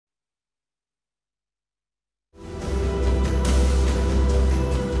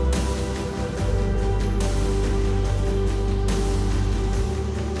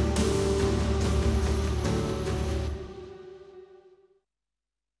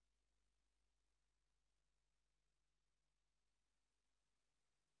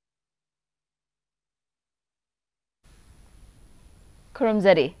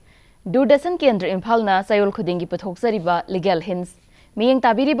खुरमजरी दूरदर्शन केंद्र इम्फाल ना सायोल खुदिंगी पथोक्सरीबा legal hints मियंग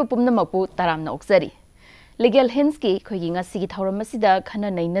ताबिरीबा पुमनमकपु तारामना ओक्सरी legal hints की खोगी ngasi thauram asida khana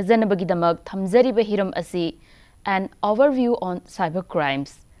nainajanabagidamak thamjariba hiram asi an overview on cyber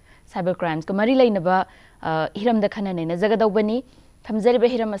crimes ka mari lainaba hiram da khana nainajagadawbani thamjariba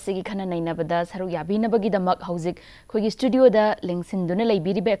hiram asigi khana nainabada saru yabinabagidamak hauzik khogi studio da lingsin duna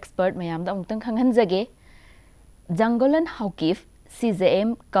laibiriba expert mayam da amutang khanghanjage Janggoulen Haokip CJM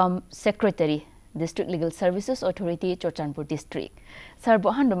cum Secretary District Legal Services Authority Churachandpur District. Sir,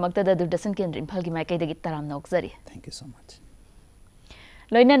 bohan rumakta da Doordarshan kendra Imphal ki maikai dagi taramna oksari. Thank you so much.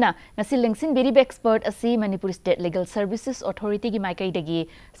 Loinana ngasi lengsin biri expert asi Manipur State Legal Services Authority ki maikai dagi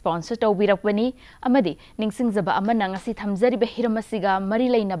sponsor tawbirakbani amadi ningsing zaba amana ngasi thamjari be hiramasiga mari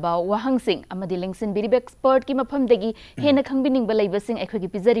lainaba wahangsing amadi lengsin biri expert ki mafam dagi hena khangbining ba laibasing aikhogi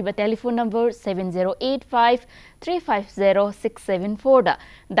pizari ba telephone number 7085350674 da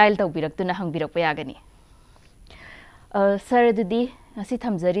dial tawbiraktuna hangbirakpa yagani. Sir dudi ngasi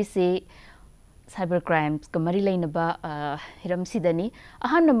thamjari se cyber crimes ka mari lainaba hiram sidani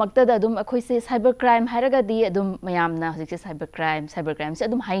ahan makta da adum akhoi se cyber crime haraga di adum mayamna hojik se cyber crimes se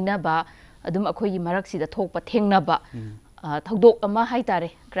adum haina ba adum akhoi gi marak sida thokpa thengna ba thodok ama hai tare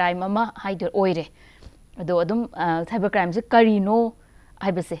crime ama hai der oire ado adum cyber crime se karino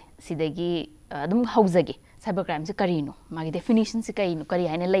haibase sidagi adum haujage cyber crime se karino magi definition se kaino kari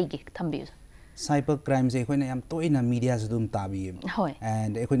haina leige thambi Cyber crimes is going to be in media and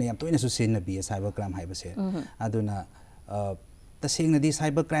cyber crime aduna the saying that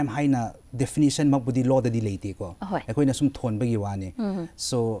cyber crime haina definition mabudi law the delay ko ekhoina sum thon bagi wani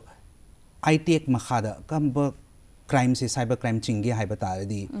so I take makhada kamba crime se cyber crime chingi haiba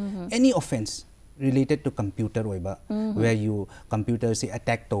taradi any offense related to computer oiba where you computer se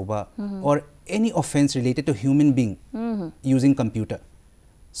attack toba or any offense related to human being using computer.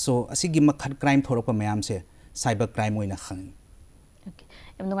 So, asigi makhat crime thorokpa mayam se cyber crime oina khang. Okay.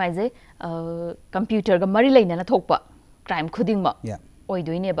 Em nungai je computer ga mari laina na thokpa crime khuding ma. Yeah. Oi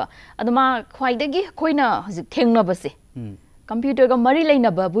doine ba. Aduma khwaidagi khoina hojik thengna ba se. Computer ga mari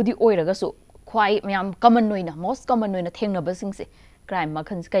laina ba budi oiraga su khwai mayam common noina most common noina thengna ba sing se crime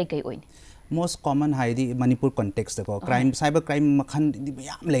makhan kai kai oini. Most common haidi Manipur context ko crime cyber crime makhan di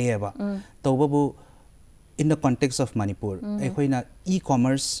mayam leyeba. Tawbabu in the context of Manipur,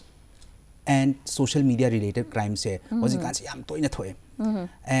 e-commerce and social media related crimes and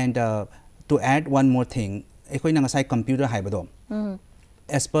to add one more thing, computer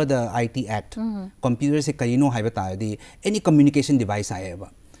as per the IT Act, computer se karino any communication device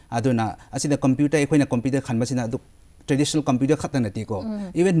aduna the computer computer traditional computer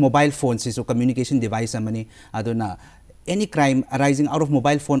even mobile phones is a communication device aduna any crime arising out of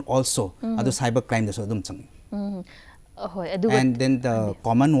mobile phone also adu cyber crime da so dum chang and then the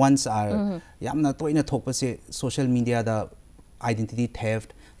common ones are yamna toina thokpa se social media the identity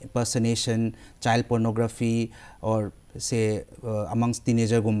theft, impersonation, child pornography, or say amongst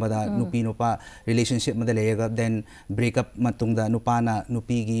teenager gumbada nupi nupa relationship ma lega then break up matungda nupa na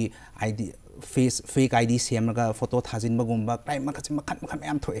nupi gi ID fake ID semaga photo thajin bagumba crime makhat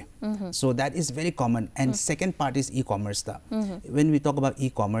mayam thoe. So that is very common. And second part is e-commerce da. When we talk about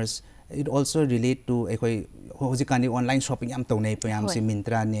e-commerce, it also relate to hojikani online shopping yam tonai payam se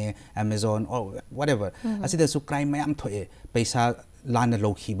Myntra ne Amazon or whatever asida su crime mayam thoe paisa lana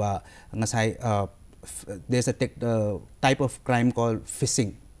lokhiba ngasai there's a type of crime called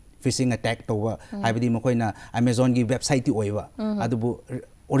phishing attack towa haibadi makoina Amazon gi website ti oiwa adubu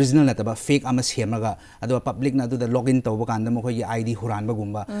original nataba fake ama semaga adu public na the login tawba kanda mo khoi ID huran ba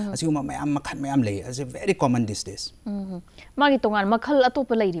gumba asiguma mayam makhat mayam lei as a very common these days magi tongan makhal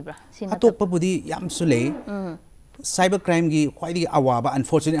atopa leiribra sina atopa budi yam su lei cyber crime gi khwai di awaba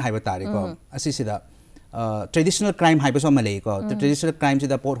unfortunate haiba tari ko asisida traditional crime haiba so malei ko the traditional crime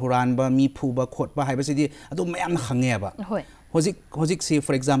sida pot huran ba mi phu ba khot ba haiba sidi adu mayam khange ba hojik say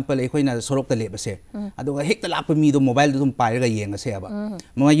for example ekhoina sorok ta leba se aduga hekta lakpa mi do mobile dum pairaga yenga se aba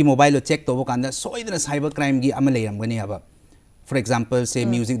magi mobile lo check tobo kanda soidana cyber crime gi ama leiram gani aba for example say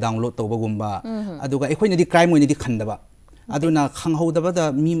music download tobo gumba aduga ekhoina di crime oini di khandaba aduna khanghodaba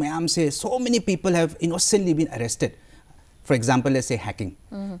da mi mayam se so many people have innocently been arrested. For example, let's say hacking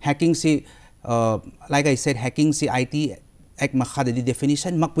se like I said hacking se IT ek makhada di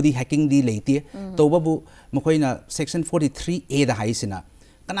definition makpudi hacking di leiti to babu makoina section 43A da haisina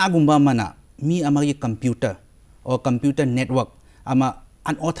kana gumba mana mi amagi computer or computer network ama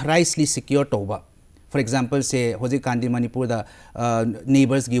unauthorizedly secure toba. For example, say hoji kandi Manipur da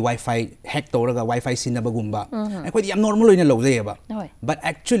neighbors gi Wi-Fi hack toraga Wi-Fi sinaba gumba ekoi yam normal oina lawjeba but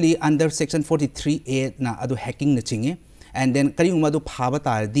actually under section 43A na adu hacking na chinge and then kari umadu phaba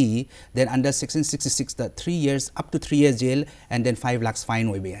tardi, then under section 66 the 3 years up to 3 years jail and then 5 lakhs fine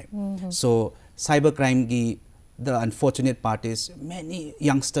will be. So cyber crime gi the unfortunate part is many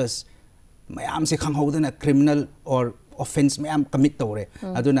youngsters mayam se khanghodan a criminal or offense mayam commit tawre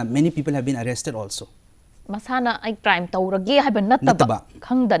aduna many people have been arrested also. Masana ay crime tawragi haiba nataba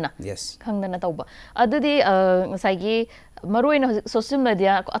khangdana. Yes. Khangdana tawba. Adudi ngasai maruina social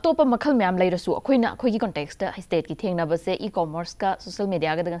media atopa makhal mayam lairasu akoina akhoi gi context da state ki thengna ba se e-commerce ka social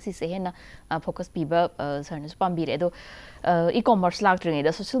media ga dang si se hena focus piba sarnas pambire do e-commerce lagtringi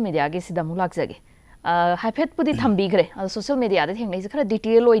da social media ge sida mulak jage haipet pudi thambi gre social media da thengnai khara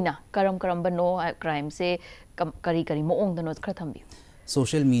detail oina karam karam ba no crime se kari kari mo ong da no khara thambi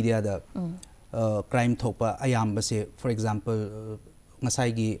social media da crime thopa ayam ba se for example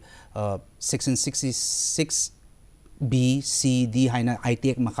ngasai gi section 66 B, C, D, haina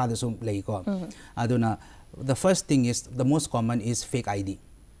ITEC makada sum lay ko. Aduna the first thing is the most common is fake ID.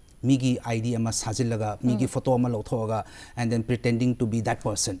 Migi ID ama sajilaga, migi photo ama lothoga, and then pretending to be that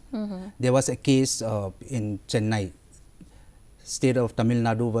person. There was a case in Chennai, state of Tamil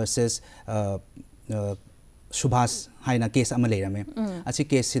Nadu versus Shubhas haina case ama lay rame. Asi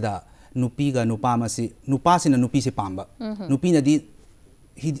case sida nupi ga nupa masi nupa sina nupi si pamba. Nupi na di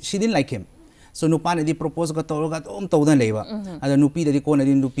she didn't like him. So nupa na di propose ka tawga tawdan leba. Ada nupi na di ko na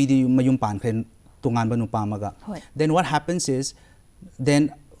di nupi di mayum pan kren tungan ba nupa maga. Then what happens is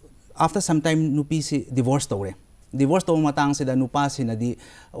then after some time nupi si divorce tawre. Divorce taw matang sida nupa si na di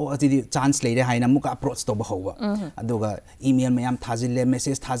o di chance lay hai na muka approach to ba hawa. Aduga email mayam thazille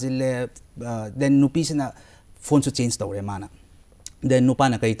message thazille then nupi si na phone to change tawre mana. Then nupa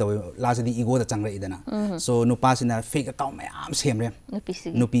na kay taw last di ego da changra idana. So nupa si na fake account mayam semre.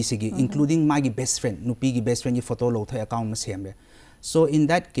 Nupi sigi including magi best friend nupi gi best friend gi photo lo thai account ma semre. So in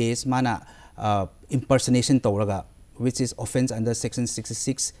that case mana impersonation tawraga which is offense under section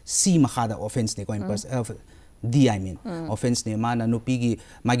 66 C makhada offense ne ko D I mean offense ne mana nupi gi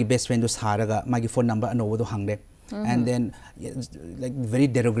magi best friend do saraga magi phone number anobo do hangde and then like very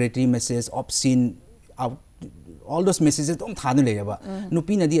derogatory message obscene all those messages don't thanu le ba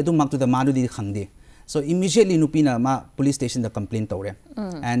nupi na di adu mak to the madu di khangde. So immediately nupi na ma police station the complaint tawre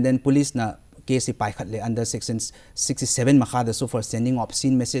and then police na case pai khatle under section 67 makhada so for sending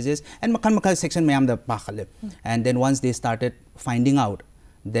obscene messages and makhan section mayam da pa khale and then once they started finding out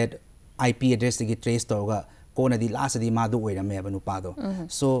that IP address gi trace tawga ko na di last di madu oirame ba nupa do.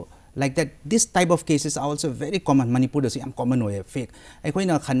 So like that this type of cases are also very common. Manipur is common way fake aikoi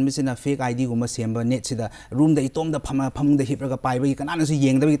na khan mi sina fake ID guma semba net sida room da itom da phamung da hipraga paiba kana na su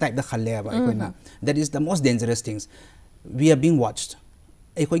yeng da type da khalle ba aikoi na that is the most dangerous things. We are being watched.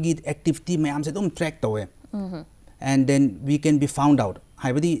 Aikoi gi activity mayam se tum track tawe and then we can be found out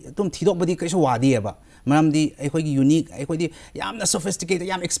haibadi tum thidok badi kaiso wadi ba maram di aikoi gi unique aikoi di yamna sophisticated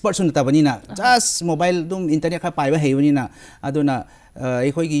yam expert sun ta bani na just mobile tum internet kha paiba heibani na aduna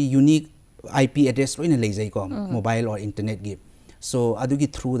aikoi gi unique IP address loina lejai ko mobile or internet gi so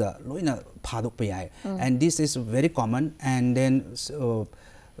adugi through the loina phadok pa yai and this is very common. And then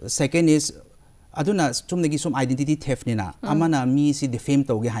second is aduna chumnagi sum identity theft ni na amana mi si defame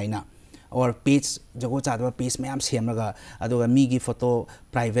tawge haina or page jago chadwa page mayam semraga aduga mi gi photo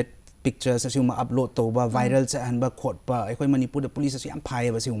private pictures asuma upload tawba viral cha hanba khotpa aikoi Manipur the police asu yam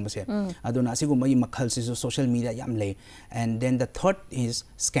phai ba sigum se aduna asigum gi makhal si social media yam lay. And then the third is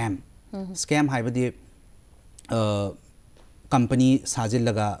scam. Scam haibadi company sajil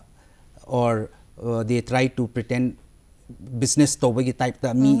laga or they try to pretend business tawba gi type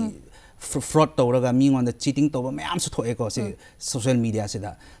da mi fraud tawraga mi on the cheating tawba mayam su thoe ko se social media se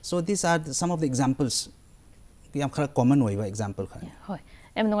da. So these are some of the examples yam khara common way ba example kha hoi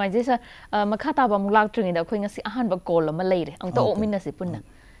em ngai je sa makha ta ba mulak tringi da khoi ngasi ahan ba call ma leire ang to min na si punna.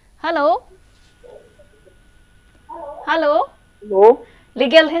 Hello hello hello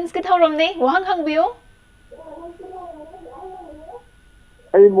legal hands ke thorom ni wahang hang bio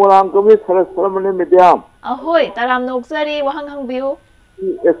ai molang ko mi saramane medium ahoi taram nok sari wahang hang bio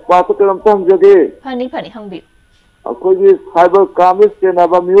expert ko lam tam jage phani hang bio akoi gi cyber crime ke na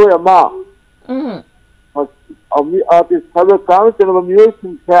ba miyo ama ami artist cyber crime ke na ba miyo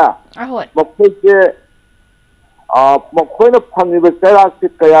sin kya ahoi makhoi ke makhoi na phangi ba sera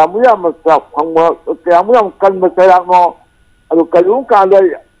se kaya mu ya ma sa phangma kaya mu ya kan ba sera no adu kalung ka le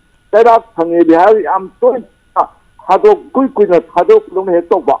sera phangi bi ha am to khado kui na khado lung he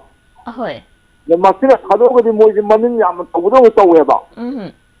to ba ahoi le masina khado ko di mo ji manin ya ma to do to we ba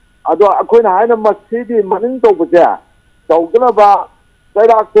ado akoi na haina masidi manin to ba ja to gna ba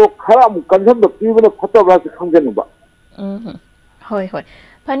sera ko khara mu kanjam da pi ba phata ba se khangjen ba hoi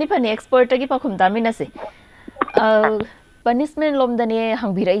phani expert gi pa khum da min ase punishment lomdane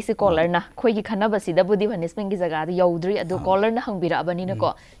hangbira isi caller na khoi gi khana basida budi punishment gi jaga da yaudri adu caller na hangbira abani na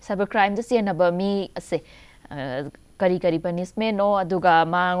ko cyber crime da sena ba mi ase kari kari punishment no aduga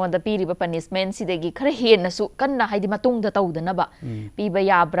mangon da piri ba punishment sidegi khara hen na su kanna haidi matung da tawdana ba pi ba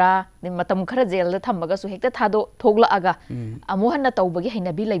yabra ni matam khara jail da thamaga su hekta thado thogla aga amu hanna tawbagi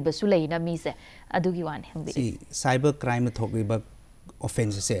haina bi leiba su leina mi se adugi wan hangbira si cyber crime thogri ba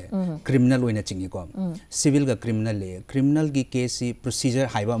offense se criminal oina chingi ko civil ga criminal gi case si procedure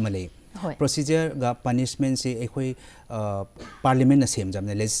haiba male procedure ga punishment se ekhoi parliament na sem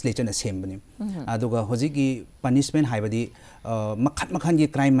jamne legislature na sem bani aduga hoji gi punishment haibadi makhan gi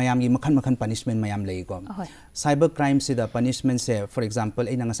crime mayam gi makhan punishment mayam lei ko cyber crime se da punishment se for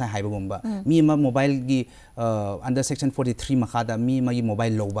example ai nanga sai haiba gumba mi ma mobile gi under section 43 makhada mi ma gi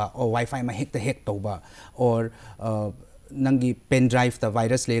mobile loba or wifi ma hack toba or nangi pen drive the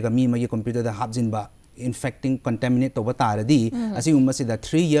virus lega mi magi computer da hapjin ba infecting contaminate to bataradi asi umma sida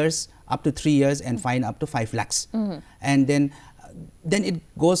 3 years up to 3 years and fine up to 5 lakhs and then it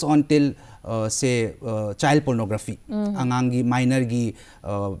goes on till say child pornography angangi minor gi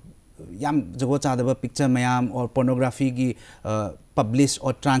yam jogo chadaba picture mayam or pornography gi publish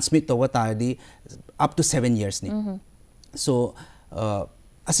or transmit to bataradi up to 7 years ni so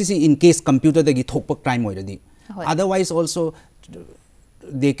asisi in case computer da gi thokpa crime oiradi otherwise also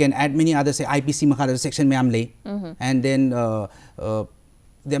they can add many other say IPC makhada section mayam lay and then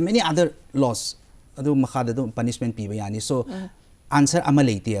there are many other laws adu makhada do punishment piba yani so answer ama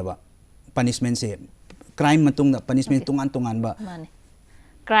leiti aba punishment se crime matung da punishment tungan ba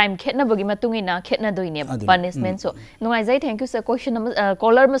crime khetna bagi matung ina khetna doine punishment so nungai jai thank you sir question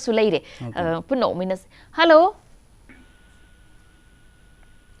caller ma su leire puno minus hello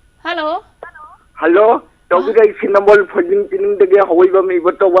Togi guys sinambol phajing tining dege hoi ba mi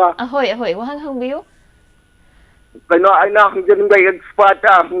batowa ahoi wahang hang biu kaino aina hangjen gai expert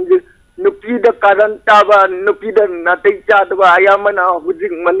nupi da karan taba nupi da natai cha da ayamana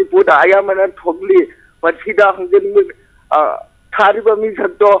hujing manipur da ayamana thogli pachida hangjen mi thari ba mi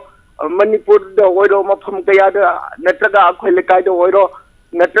sakto manipur da oiro mafam kaya da natraga akhoi lekai da oiro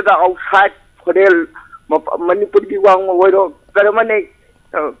natraga outside forel manipur gi wang oiro karamane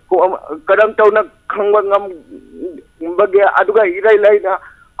karam tawna khangba ngam bage aduga irai laina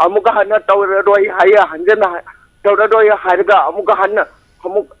amuka hana tawroi haya hanjana tawroi harga amuka hana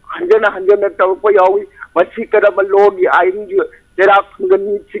amuk hanjana tawpa yawi masi karam logi ain ji tera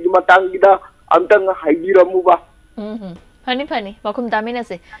khangani chig matang gida amtang haidiramu ba phani bakum damina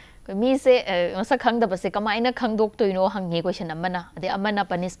se mi se masa khang da base kamaina khang dok toino hangi question amana ade amana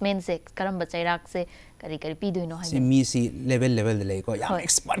punishment se karam bachairak se kari pi doino ha mi si level de lei ko ya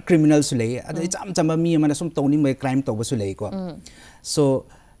expert criminal su lei ade cham mi amana sum tawni mai crime tawba su lei ko so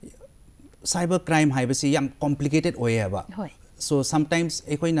cyber crime hai basi yam complicated oye ba so sometimes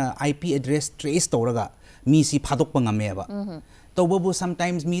ekoina IP address trace tawraga mi si phadok pangame ba tawba bu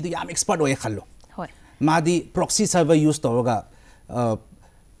sometimes mi do yam expert oye khallo madi proxy server use tawraga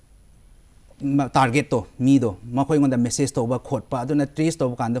target to mi do makhoi ngonda message to ba khot pa aduna trace to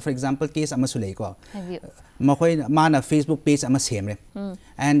kan for example case ama sulei ko makhoi mana Facebook page ama semre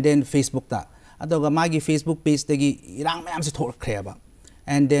and then Facebook ta adoga magi Facebook page tagi irang mayam se thor khre ba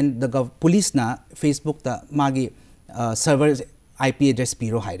and then the police na Facebook ta magi server IP address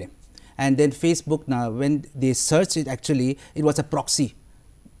piro haire and then Facebook na when they search it actually it was a proxy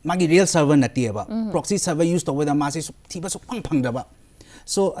magi real server na ti ba proxy server used to whether masi thiba su phang da ba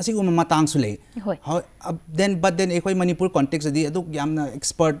so asigo matang su lei but then ekoi Manipur context adi adu yamna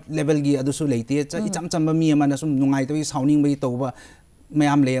expert level gi adu su leiti cham mi amana sum nungai to sounding bai to ba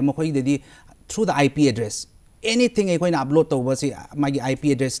mayam le ma khoi dedi through the IP address anything ekoi na upload to ba si magi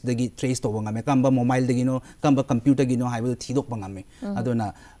IP address dagi trace to ba ngame kamba mobile dagi no kamba computer gi no haibu thidok ba ngame aduna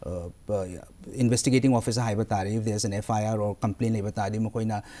investigating officer haiba tare if there's an FIR or complaint le ba tare mo koi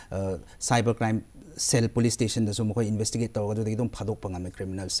na cyber crime cell police station da so mo investigate taw do dum phadok pangame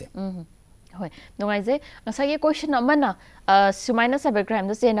criminal se hoi nungai je ngasa ye question amana sumaina cyber crime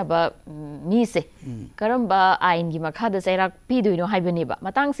da sena ba mi se karamba ain gi makha da sairak pi duino haibani ba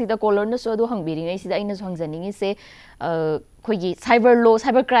matang si da caller na so do hangbiri ngai si da ina so hangjaningi se khoi gi cyber law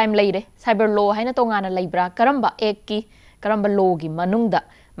cyber crime leire cyber law haina tongana leibra karamba ek ki karamba law gi manungda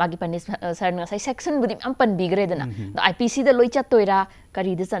magi panis sar nga sai section budi am pan bigre dana IPC da loi chat toira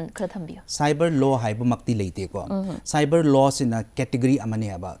kari de san khra thambio cyber law haibu makti leite ko cyber laws in a category amane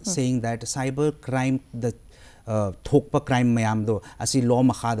aba saying that cyber crime the thokpa crime mayam do asi law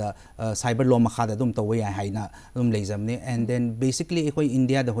makhada cyber law makhada dum to way haina dum leijamne and then basically ekoi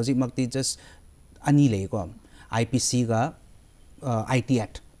India da hoji makti just ani lei ko IPC ga IT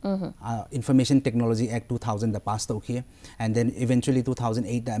Act Information Technology Act 2000 da pass tawki and then eventually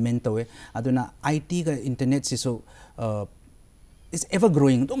 2008 da amend tawe aduna IT ga internet si so is ever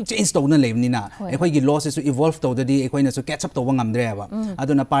growing dum change tawna lebni na ekhoi gi laws is evolve tawdadi ekhoi na so catch up tawba ngamdre aba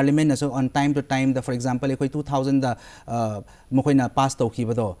aduna parliament na so on time to time the for example ekhoi 2000 da mokoi na pass tawki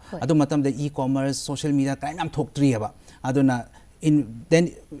bado adu matam da e-commerce social media crime am thok tri aba aduna in then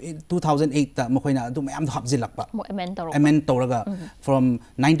in 2008 ta mokoi na adu mayam habjilakpa amend tawraga from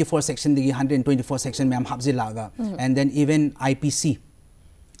 94 section digi 124 section mayam habjilaga and then even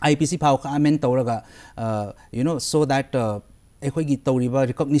IPC pau ka amend tawraga you know so that ekhoi tawriba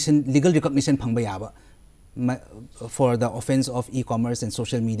recognition legal recognition phangba yaba for the offense of e-commerce and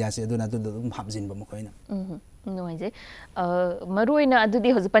social media se aduna adu habjin ba mokoina no je maruina adu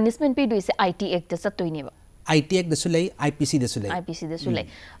di hos punishment pe du se IT act ta satoi ba IT act da sulai IPC da sulai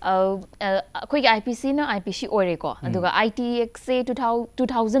akhoi IPC na IPC ore ko aduga IT act se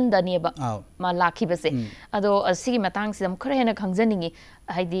 2000 da ne ba ma lakhi ba se ado asi matang sidam khare na khangjaningi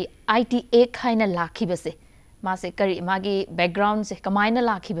haidi IT act haina lakhi ba se मासे करी मागी background से कमायना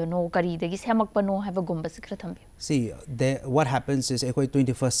lucky बनो करी देगी सेमक बनो है वो गुम्बस करथम भी see what happens is ekoi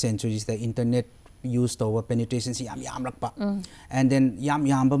 21st century is the internet used over penetration si yam rakpa and then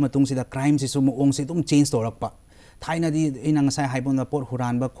yam ba matung si da crime si so ong si tum change to rakpa thaina di inang sai haibon na por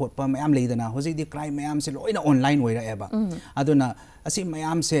huran ba khot pa mayam leidana hoji di crime mayam se loina online oira eba aduna asi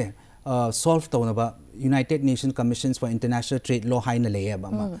mayam se solve to na ba United Nations Commissions for International Trade Law haina le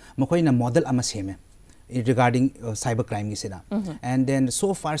eba makoi na model ama seme regarding cyber crime gisina and then so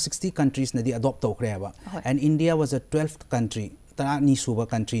far 60 countries na di adopt tokre ba and India was a 12th country tara ni suba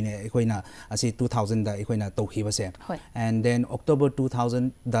country ne ekoina asi 2000 da ekoina tokhi ba se and then October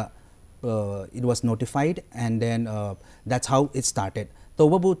 2000 da it was notified and then that's how it started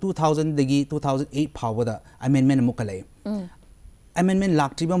tobabu 2000 dagi 2008 power da amendment mukalai amendment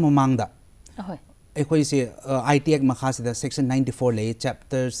laktriba mamang da ekoi se IT act makha se da section 94 le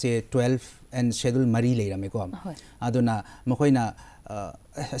chapter se 12 and schedule mari le rame ko aduna mokoina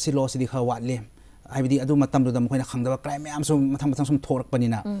asi law si di kha wat le haibidi adu matam do da mokoina khangda crime am so matham sum thorak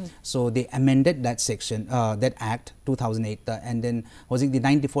panina so they amended that section that act 2008 and then was it the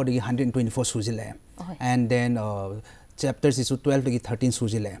 94 the 124 sujile and then chapters is 12 the 13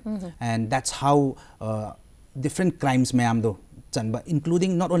 sujile and that's how different crimes mayam do chanba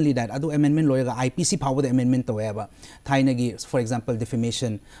including not only that adu amendment lawyer ga IPC power the amendment to eba thaina gi for example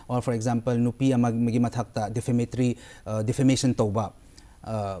defamation or for example nupi amagi mathakta defamatory defamation toba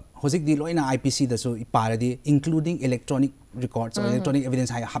hojik di loina IPC da so iparadi including electronic records or electronic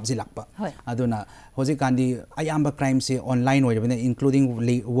evidence ha habji lakpa aduna hojik kandi ayamba crime se online oirabina including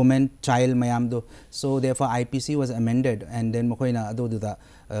women child mayam do so therefore IPC was amended and then mokoina adu da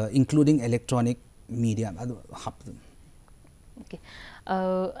including electronic media adu hab okay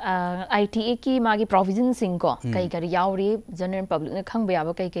ITA की मागी provision Singh को कई करी यावरी general public ने खंग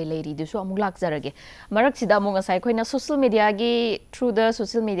बयाबा कई कई लेरी दुसु अमुक लाक जरगे मरक सिदा मोंग साइ खोइना social media की through the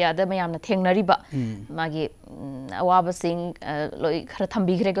social media दा मयामना थेंगनरी बा मागी अवाबा सिंह लोई खर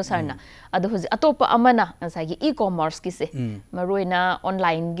थंबीखरे को सरना अदो हुज अतोप अमना साइ e-commerce की से मरोइना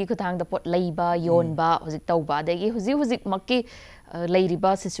online की खुथांग दा पोट लेबा योनबा हुजिक तौबा देगी हुजिक मक्की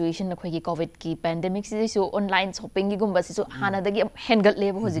लेरिबा सिचुएशन अखोई की कोविड की पैंडेमिक सिसु ऑनलाइन शॉपिंग की गुंबा सिसु हानादगी हेंगल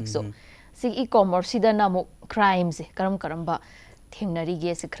लेब होजिक सो सि ई-कॉमर्स सिदा नामो क्राइम से करम बा थेंगनरी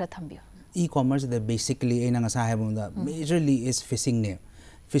गे से खरा थंबियो e-commerce the basically Anna ngasa हाइबोंदा majorly is phishing ne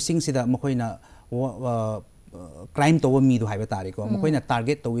phishing sida मखोइना crime to mi do haiba tari ko मखोइना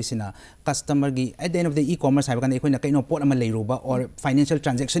target to isina customer gi at the end of the e-commerce haiba kan एखोइना कइनो pot अमा leiruba or financial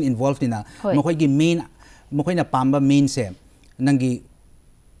transaction involved ina मखोइ gi main मखोइना pamba main se nangi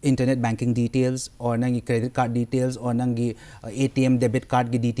internet banking details or nangi credit card details or nangi ATM debit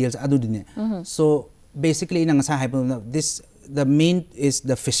card ki details adu dine so basically inang sa haibon this the main is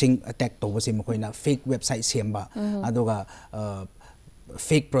the phishing attack to wasi mo koina fake website semba aduga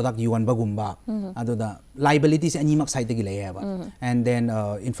fake product yuan ba gumba adu da liabilities ani mak side gi layaba and then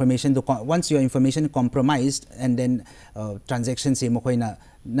information once your information compromised and then transaction se mo koina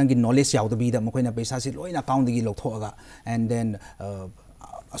nangi knowledge yaw da bi da mo koina paisa si loina account gi lokthoga and then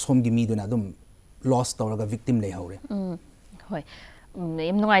asom gi mi duna dum loss tawraga victim lay hore hoi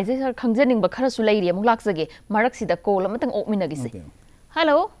em ngai je sir khangjaning ba khara su leiri amuk lak jage marak sida call amatang okmina gi se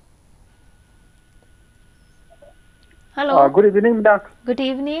hello hello good evening madam good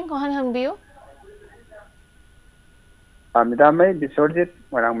evening kohan hangbiyo madam mai bisorjit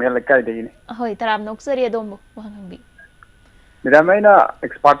warang mel kai de ni hoi taram noksari adom kohan hangbi madam mai na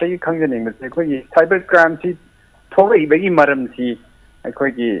expert ki khangjaning ba se khoi cyber crime si thori ba gi maram si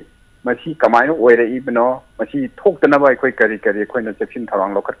khoi ki masi kamaino oire ibno masi thokdana ba koi kari kari koi na section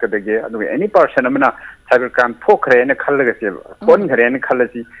tharang lokat kadege adu any person amana cyber crime thokre ne khallaga se kon khare ne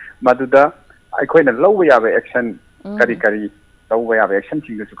khallasi maduda koi na lowa ya action kari kari lowa ya action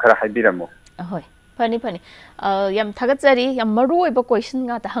thing su khara haibiramo ahoi pani pani yam thagatsari yam maroi ba question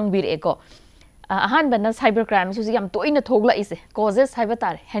nga ta hangbire ko ahan bana cyber crime su yam toina thogla ise causes haiba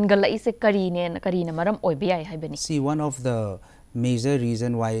tar handle la ise kari na maram oibi ai haibani. See, one of the major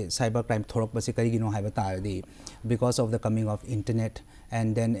reason why cybercrime thorok basi kari gino haiba tardi because of the coming of internet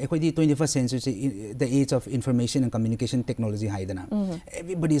and then equally 21st century, the age of information and communication technology haidana.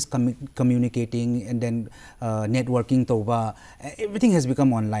 Everybody is communicating and then networking toba, everything has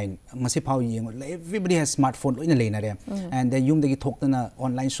become online. Masi pau everybody has smartphone in a lane area and then yung dagi thokna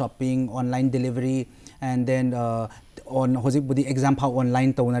online shopping, online delivery and then on hozik budi exam how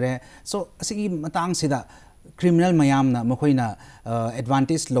online to na so asigi matang sida criminal mayam na makoi na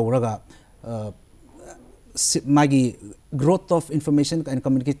advantage loraga magi growth of information and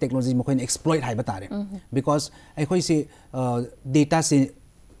communication technology makoi na exploit hai batare because ekoi se data se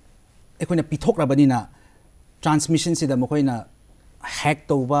ekoi na pithok rabani na transmission se da makoi na hack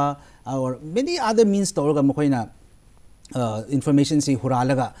toba or many other means toga makoi na information se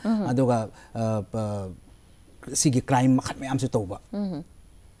huralaga adoga sigi crime makhat mayam se toba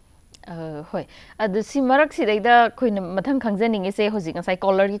hoi adu si marak si daida khoina mathang khangjaning ese hoji ngasai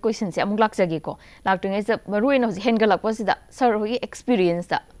caller gi question se amuk lak jagi ko laktung ese maruin hoji hengalak pasida sir hogi experience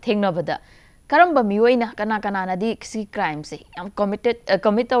da thengna bada karamba miyoina kana kana na di si crime se am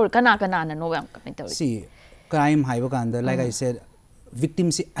commit or kana kana na no am commit see crime haiba kanda like I said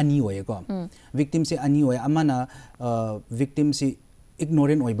victim se ani hoye ko victim se ani hoye amana victim se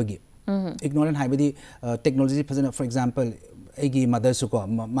ignorant oibagi ignorant haibadi technology phasana for example egi mother su ko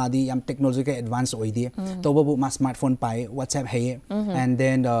madi yam technology ke advance oidi to babu ma smartphone pai WhatsApp hai and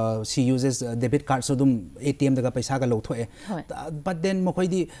then she uses debit card so dum ATM daga paisa ga lothoe but then mokoi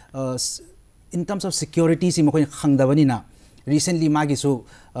di in terms of security si mokoi khangdabani na recently magi su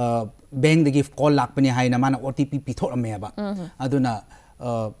bank dagi call lakpani hai na mana OTP pithor ame ba aduna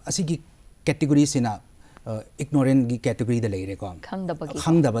asigi category sina ignorant gi category da leire ko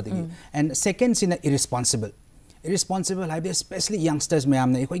khangdabagi and second sina irresponsible hai especially youngsters mayam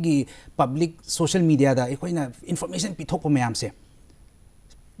na ekoi gi public social media da ekoi na information pithok mayam se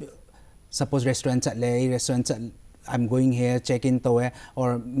suppose restaurant chat I'm going here check in to or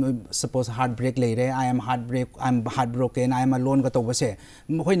suppose heartbreak later I'm heartbroken I am alone ga to se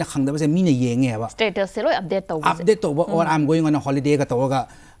ekoi na khangda se mi na yenge ba status se loi update to or I'm going on a holiday ga to ga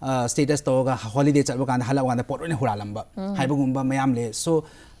status to ga holiday chat ba kan hala wa na pot ne huralamba haibagumba mayam le so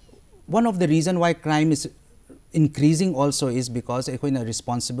one of the reason why crime is increasing also is because ekoina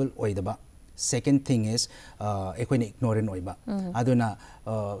responsible oidaba second thing is ekoina ignorant oiba aduna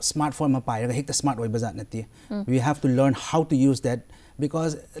smartphone ma pairaga hekta smart oiba jat nati we have to learn how to use that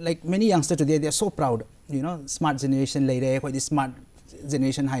because like many youngsters today they are so proud you know smart generation later ekoi this smart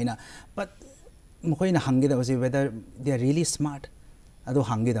generation haina but mokoina hangi da whether they are really smart adu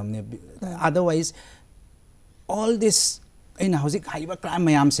hangi damne otherwise all this in housing haiba crime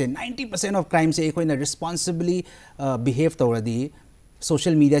mayam se 90% of crime se ekoi na responsibly behave tawradi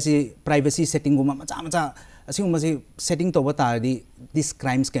social media se privacy setting guma macha asinguma se setting tawba tardi these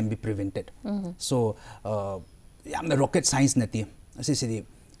crimes can be prevented so yamna rocket science nati asisi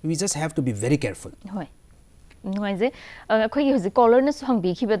we just have to be very careful hoi noi je khoi hoji caller na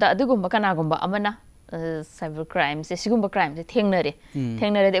hangbi khibada adugumba kana gumba amana cyber crime se sigumba crime se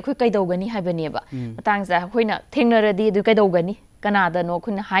thengnare de khoi kaidogani haibani ba matang sa khoina thengnare di du kaidogani kana da no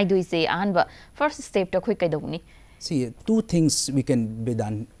khun haidui se anba first step to khoi kaidogni see two things we can be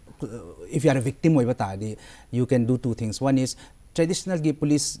done if you are a victim oiba tadi you can do two things one is traditional gi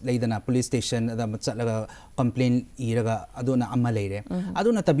police leidana police station da matlaga complaint iraga aduna amma leire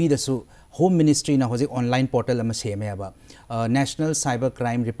aduna tabi da su home ministry na hoji online portal ama seme aba national cyber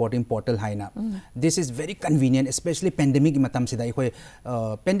crime reporting portal haina this is very convenient especially pandemic matam sida ikoi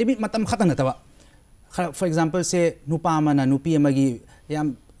pandemic matam khatang nataba for example say nupa ama na nupi amagi yam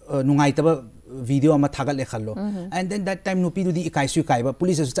nungai taba video ama thagal le khallo and then that time nupi du di ikaisu kaiba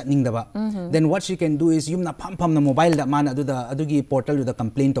police su chatning daba then what she can do is yumna pham na mobile da man adu gi portal da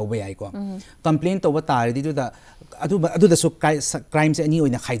complaint over ai ko complaint over tar di da adu da su crime se ani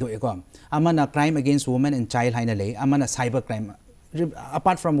oina khaido e ko amana crime against women and child haina le amana cyber crime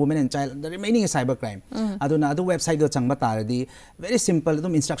apart from women and child the remaining is cyber crime aduna adu website do changba tar di very simple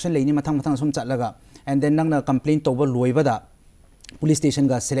dum instruction leini mathang sum chatlaga and then nang na complaint over loiba da police station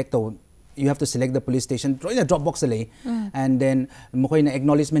ga select you have to select the police station in a drop box and then mokoi na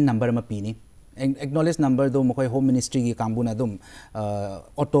acknowledgement number ma pini acknowledge number do mokoi home ministry gi kambuna dum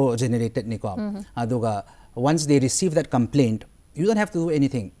auto generated ni ko aduga once they receive that complaint you don't have to do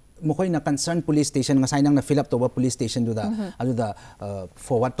anything mokoi na concerned police station ngasai nang na fill up to police station do da aduda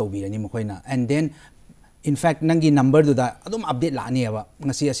forward to bi ani mokoi na and then in fact nangi number do da adum update la ani aba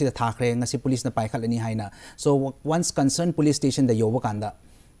ngasi asi da thakre ngasi police na paikhat ani haina so once concerned police station da yoba kanda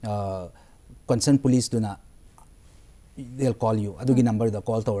concerned police do na they'll call you adugi number the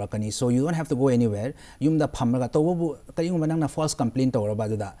call to rakani so you don't have to go anywhere yum da phamraga to bu kayung manang na false complaint to ba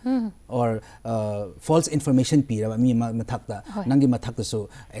da or false information pi ra mi mathak da nangi mathak so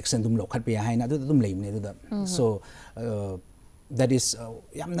action dum lokhat pe haina adu dum leimne da so that is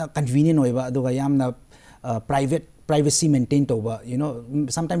yamna convenient oiba aduga yamna privacy maintain to ba you know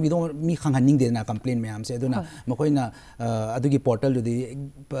sometimes we don't mi khanghaning de na complaint me am se aduna makoi na adugi portal do the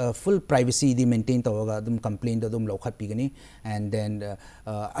full privacy di maintain to ga dum complaint dum lokhat pi gani and then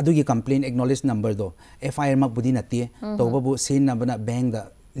adugi complaint acknowledge number do FIR mak budi nati to ba bu sin na bana bank da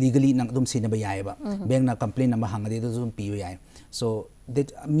legally nang dum sin ba yai ba bank na complaint number hangade do dum pi yai so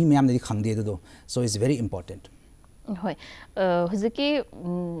that mi me am na khang de do so it's very important hoi huziki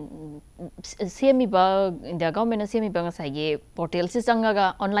semi ba india government semi ba ngasai ge portal si changa ga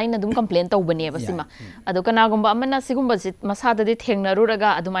online adum complaint taw bane ba sima adu kana gumba amana sigumba si masada di thengna ruraga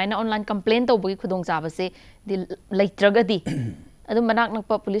adumaina online complaint taw bugi khudong jaba se di leitraga di adum manak nak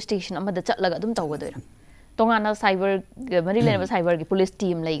pa police station amada chatlaga adum taw gadoira tongana cyber mari lena cyber gi police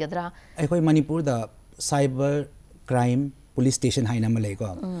team lai gadra ai koi manipur da cyber crime police station haina ma lai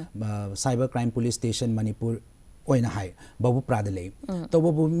ko cyber crime police station manipur oina hai babu pradale to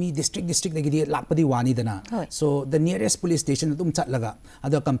babu mi district dagi lakpadi wani dana so the nearest police station tum chatlaga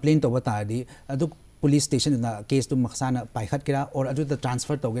adu complaint over ta di adu police station na case tum maksana paikhat kira or adu the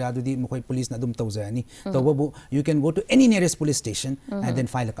transfer to gira adu di mokoi police na dum tawjani to babu you can go to any nearest police station and then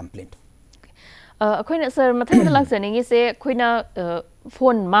file a complaint akoina sir mathang da laksani se akoina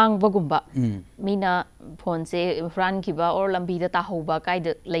phone mang bagumba mina phone se ran kiba or lambi da ta hoba kai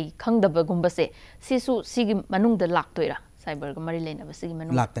da lai khang da bagumba se sisu sigi manung da lak toira cyber ga mari lena ba sigi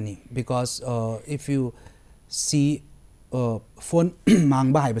manung laktani because if you see phone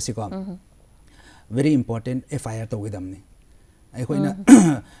mang ba hai ba si ko very important FIR to with them ni ai koina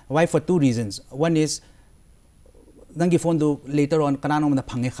why for two reasons one is nangi phone do later on kanano na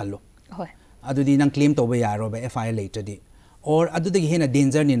phange khallo hoi adudi nang claim to ba yaro ba FIR later di or adudi hena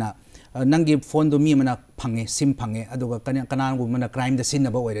danger ni na nangi phone do mi mana phange sim phange aduga kanan gu mana crime da sin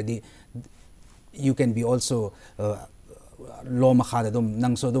na ba oiradi you can be also law ma khada dum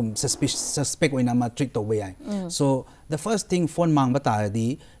nang so dum suspect oina ma treat to ba yai so the first thing phone mang ba ta di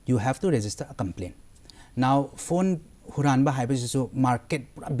you have to register a complaint now phone huran ba haiba so market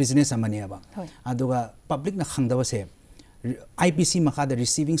business amani ba aduga public na khangda ba se IPC makada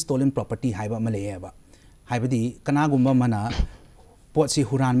receiving stolen property haiba malaya ba haibadi kana gumba mana pot si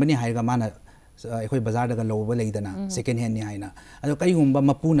huran bani haiga mana ekhoi bazar daga loba leidana second hand ni haina ado kai gumba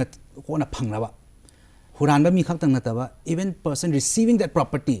mapuna ko na phangraba huran ba mi khaktang nataba even person receiving that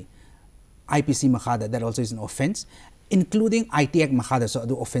property IPC makada that also is an offense including IT Act makada so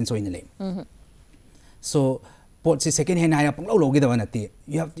ado offense oina le so pot se second hand haya panglo logi da wanati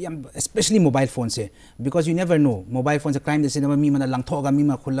you have especially mobile phone se because you never know mobile phone se crime de cinema mi mana langthoga mi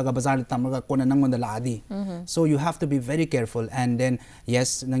ma khullaga bazar tamaga kona nangon da laadi so you have to be very careful and then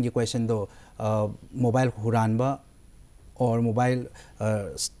yes nangi question do mobile huranba or mobile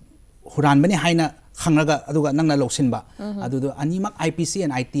huran bani haina khangraga aduga nangna loksin ba adu do animak IPC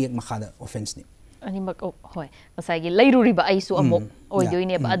and IT Act makhada offense ni animak hoi asai gi lairuri ba aisu amok oidoi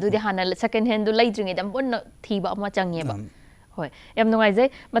ba adu de hana second hand du laidringi dam bon thi ba ma changi ba hoi yam nungai jai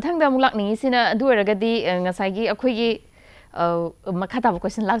mathang da mulak ni sina adu eraga di ngasai gi akhoi gi makhata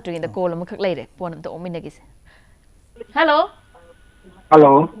question lak dringi da call amakak laire pon am to omina gi hello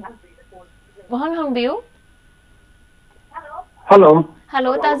wahang hang biu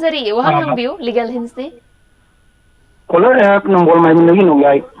hello tazari wahang hang biu legal hinsti caller app number mai min lagi nong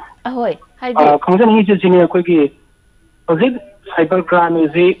yai ahoi khangsan hi chu sini akhoi ki project cyber crime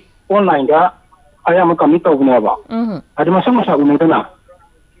is online da ayam kami to guna ba adu masam masa guna tana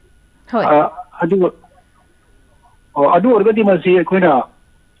hoi adu orga di masi akhoi na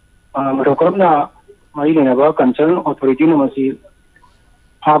rokorna mai lena ba concern authority na masi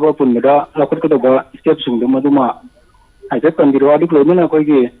haba pun da lokot ko da step sung da maduma ai da pandiro adu lo na akhoi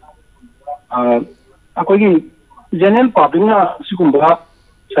ki general public na sigumba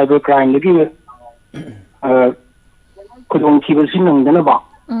cyber crime lagi kudong kiba sinang dana ba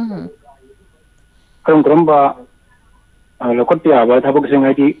karam ba lokot ya ba thabak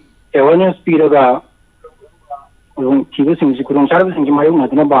sengai di awareness piraga kudong kiba sing si kudong sarab sing mai ma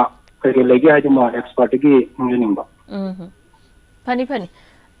dana ba kay legi ha juma expert gi nginimba Funny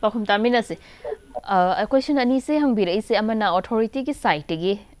pakhum tamina se a question ani se hangbir ise amana authority ki site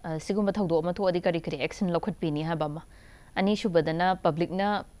gi sigum thawdo ma tho adhikari kari action lokhat pini ha bama ani shubadana public na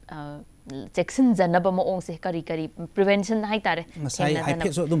section janaba ma ong se kari prevention hai tare ngasai I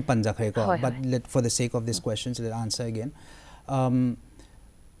think so dum panja khai ko but for the sake of this questions let's answer again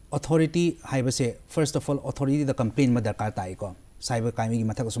authority haiba se first of all authority the complaint ma darkar tai ko cyber crime gi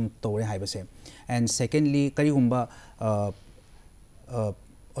mathak sum tore haiba se and secondly kari humba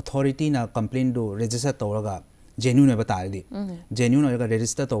authority na complaint do register toraga genuine ba tardi genuine oiga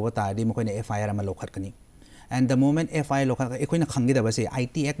register to ba tardi mo koina FIR ma lokhat kani and the moment FIR lokhat ekoina khangi da ba se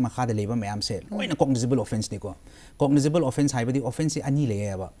IT act ma kha da leba mayam se koina cognizable offense ni ko cognizable offense haiba di offense ani le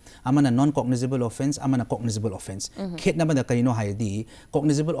ya ba amana non cognizable offense amana cognizable offense khet na ba da kaino haidi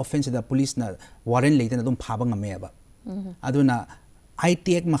cognizable offense da police na warrant leite na dum phaba ngame ba aduna IT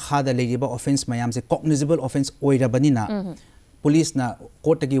act ma kha da leba offense mayam se cognizable offense oira bani na police na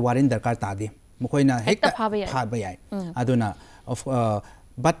court ki warrant darkar tadi mokoina hekta phaba yai aduna of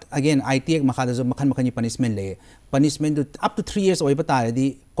but again IT act makhada jo makhan punishment le punishment up to 3 years oiba taradi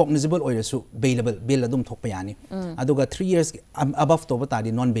cognizable oira su bailable bail adum thokpa yani aduga 3 years above to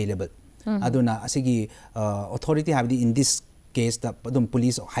batadi non bailable aduna asigi authority have the in this case the adum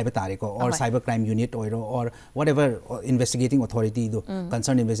police haiba tariko or cyber crime unit oiro or whatever investigating authority do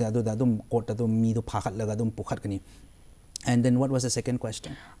concerned investigate adu adum court adum mi do phakhat laga adum pukhat kani. And then what was the second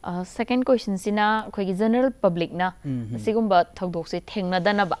question? Second question sina khoi general public na sigumba thogdok se thengna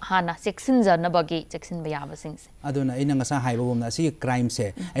dana ba hana section jana bagi section ba yaba sing se aduna ina ngasa haiba gumna si crime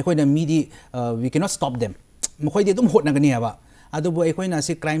se aikoi na midi we cannot stop them mokhoi de dum hotna gani aba adu bo aikoi na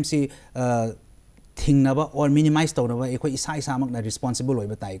si crime si thingnaba or minimize tawraba aikoi isa mak na responsible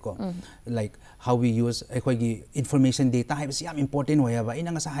hoiba tai ko like how we use aikoi gi information data haiba si yam important hoyaba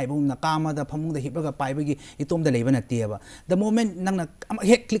ina ngasa haiba na kama da phamung da hipraga paiba gi itom da leiba na tiaba the moment nang na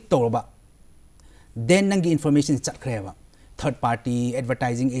hek click tawraba then nang gi information chat khreba third party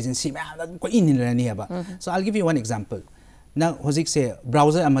advertising agency ma ko in ni aba so I'll give you one example now hozik se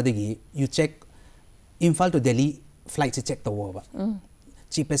browser amadagi you check Imphal to Delhi flight se check tawaba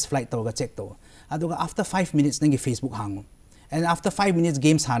cheapest flight tawga check taw aduga after 5 minutes nangi Facebook hango and after 5 minutes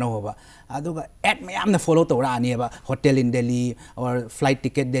games hano hoba aduga ad mayam na follow tawra ani ba hotel in Delhi or flight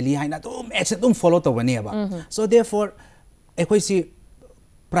ticket Delhi haina tum ads tum follow tawani ba so therefore ekoi si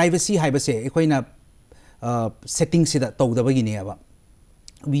privacy haiba se ekoi na setting sida tawda bagi ne ba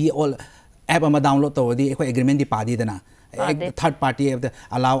we all app ama download tawdi ekoi agreement di padi dana third party have the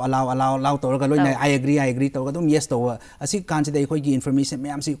allow to ga loina I agree to ga dum yes to asi kan se ekoi gi information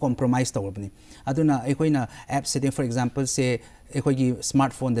mayam si compromise to bani aduna ekoi na app setting for example say ekoi gi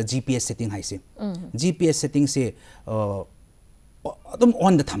smartphone the GPS setting hai se GPS setting se adum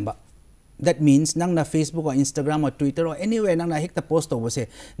on the thamba that means nang na Facebook or Instagram or Twitter or anywhere nang na hekta post over say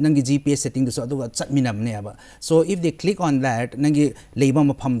nang gi GPS setting do so aduga chatminam ne aba so if they click on that nang gi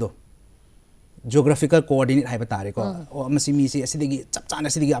leiba mafam do geographical coordinate haiba tare ko o masimi si asidigi chapchana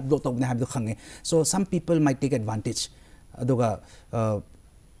asidigi upload tawne haiba khange so some people might take advantage aduga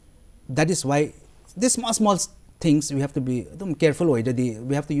that is why this small things we have to be careful with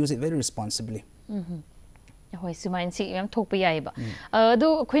we have to use it very responsibly hoi sumain si yam thok pa yai ba adu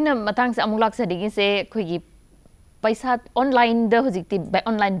khoina matang se amuk lak sa digi se khoi gi paisa online da hojikti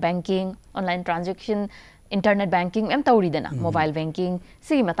online banking online transaction internet banking em tawri dana mobile banking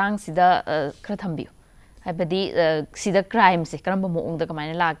si matang sida khra thambi haibadi sida crime se karamba mo ong da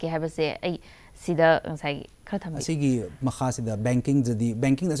kamaina la ke haiba se ai sida sai khra thambi asigi makha sida banking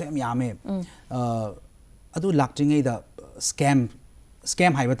da so em yame adu lakjingai da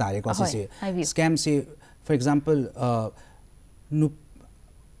scam haiba tare ko se scam se for example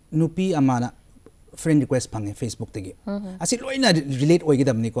nupi amana friend request phange Facebook tegi asi loina relate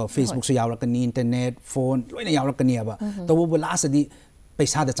oigidamni ko Facebook so yawrakani internet phone loina yawrakani aba to bo last adi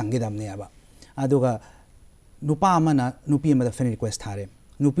paisa da changidamni aba aduga nupa amana nupi amada friend request thare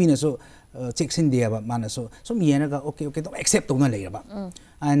nupi na so check-in dia aba mana so miyena ga okay to accept to na leiraba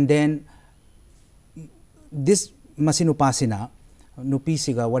and then this masinu pasina nupi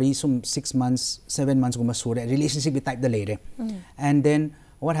siga wari sum 6 months 7 months guma sure relationship bi type da leire and then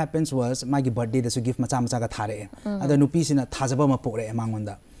what happens was my birthday the gift macha ga thare ada nupi sina thajaba ma pore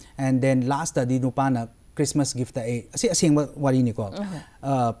mangonda and then last the nupa na Christmas gift a asengba wari ni ko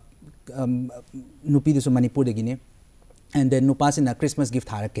nupi du Manipur de gine and then nupa sina Christmas gift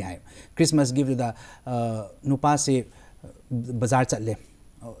thare ke hai Christmas gift da nupa se bazar chatle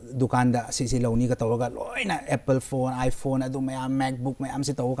दुकान दा से लौनी का तौरगा लोइना Apple phone iPhone अदुम ma'am MacBook ma'am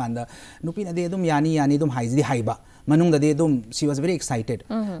से तौ कांदा नुपी नदे अदुम यानी यानी अदुम हाइजदी हाइबा मनुंग ददे अदुम she was very excited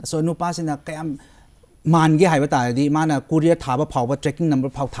so नुपा से ना कयम मानगे हाइबा तारदी माना कुरियर थाबा फावबा ट्रैकिंग नंबर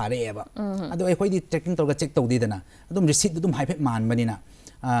फाव थारे एबा अदो एखोइदी ट्रैकिंग तौरगा चेक तौदीदना अदुम रिसीट अदुम हाइफे मानबनिना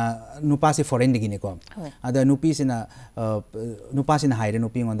नुपा से फॉरेन दिगिने को अदा नुपी से ना नुपा से ना हाइरे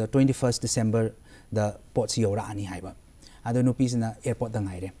नुपी on the 21st December the port yora ani haiba ado nupi sina airport dang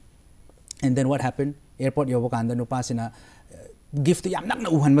haire and then what happened airport yobo kanda nupa sina gift yam nak na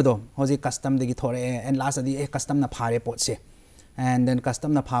uhan mado hoji custom degi thore and last adi custom na phare port se and then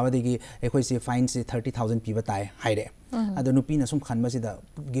custom na phawa degi ekhoi se fine se 30,000 pi batai haire ado nupi na sum khanba sida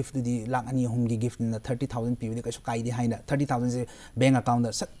gift di lak ani hum gi gift na 30,000 pi de kaisu kai di haina 30,000 se bank account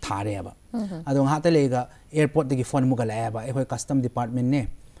da sat thare aba ado ha ta lega airport degi phone mu gala aba ekhoi custom department ne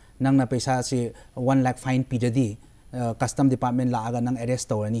nang na paisa se 1 lakh fine pi di custom department la aga nang arrest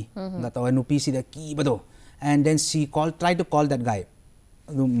tawani ga taw nupi si da ki bado and then she tried to call that guy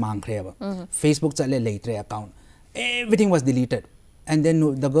du mangkhre ba Facebook chale leitre account everything was deleted and then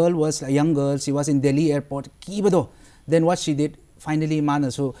the girl was a young girl she was in Delhi airport ki bado then what she did finally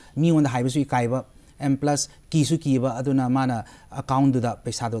mana so mi on the highway su kai ba and plus ki su ki ba aduna mana account du da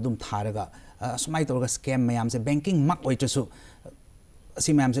paisa do dum tharaga smai torga scam mayam se banking mak oi chu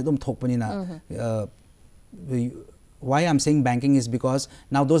si ma'am se dum thokpani na why I'm saying banking is because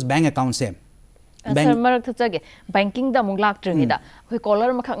now those bank accounts se sir marak thachage banking da mung lak tringi da hoi caller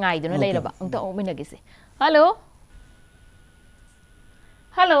ma khak ngai dun leira ba ong ta o mina gise hello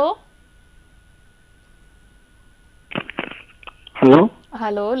hello hello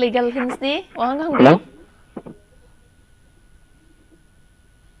hello legal hints di wang hang hello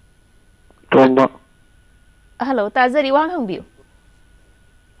tomba hello tazari wang hang biu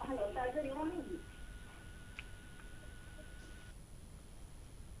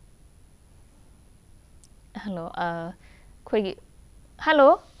hello khoi hello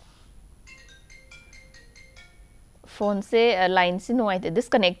phone se line se no ai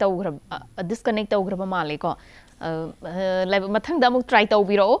disconnect tau gra male ko live mathang da muk try tau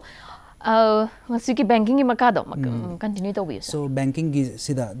biro ngasi ki banking gi maka do continue tau bi so banking gi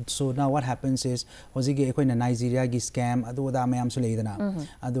sida so now what happens is hoji gi ekoi na Nigeria gi scam adu da mayam su leidana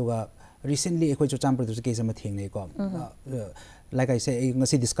aduga recently ekoi Churachandpur du case ma theng nei ko like I say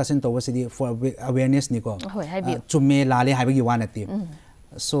ngasi discussion to was for awareness ni ko chumme lale haiba gi wanati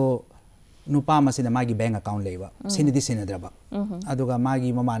so nupa masina magi bank account leiba sinidi sinadraba aduga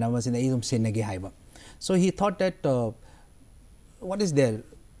magi mamana masina idum sinagi haiba so he thought that what is there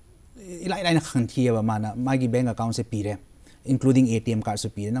ilai na khanthi ba mana magi bank account se pire including ATM card se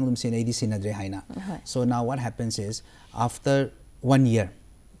pire nangdum sinidi sinadre haina so now what happens is after 1 year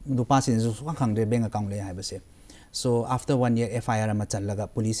nupa sin su khangre bank account le haiba se so after 1 year FIR ma challaga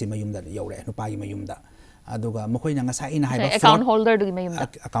police mayum da yore nupa gi mayum da aduga mokoi na ngasa ina haiba account holder du gi mayum da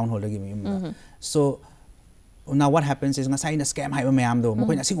account holder gi mayum da so now what happens is ngasa ina scam haiba mayam do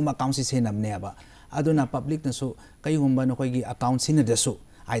mokoi na singuma account si senam ne ba aduna public na so kai gumba no koi gi account sin da so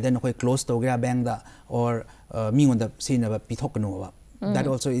either no koi close to gra bank da or mi on da sin ba pithok no ba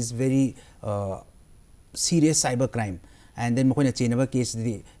that also is very serious cyber crime and then mokoi na chenaba case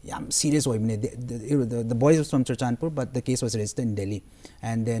di yam serious oi mine the boys was from Churachandpur but the case was registered in Delhi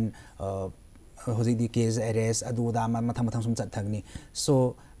and then hoji di case arrest adu da mathang sum chat thagni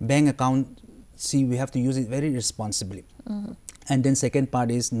so bank account see we have to use it very responsibly and then second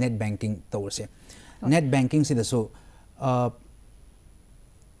part is net banking tawse net banking se da so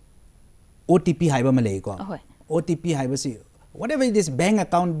OTP haiba ma lei ko OTP haiba si whatever it is bank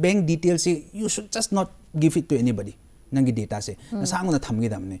account bank details you should just not give it to anybody nangi data se nasang na thamgi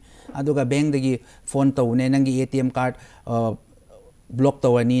damne aduga bank dagi phone tawne nangi ATM card block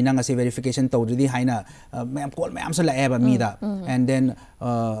tawani nang ase verification tawdudi haina mayam call mayam so la eba mi da and then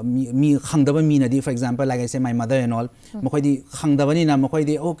mi khangdaba mi na di for example like I say my mother and all mokoi di khangdaba ni na mokoi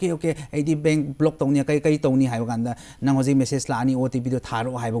di okay ai di bank block tawni kai tawni haiba ganda nang hoji message la ani OTP do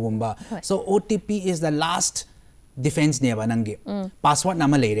tharo haiba gumba so OTP is the last defense ne ba nangi password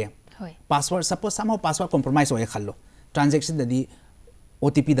nama leire password suppose somehow password compromise hoye khallo transaction dadi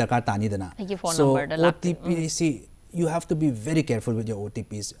OTP darkar tani dana so OTP see you have to be very careful with your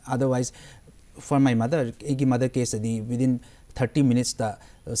OTPs otherwise for my mother case within 30 minutes the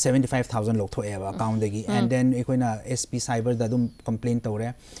 75,000 log thoe account dagi and then ekoina SP cyber da dum complaint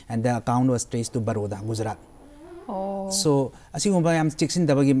tore and the account was traced to Baroda Gujarat so asingumba yam cheksin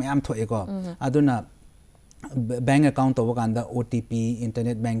dabagi mayam thoe ko aduna bank account to wakanda OTP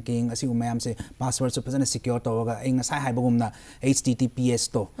internet banking asi umayam se password so phasana secure to waga ai ngasai haibagumna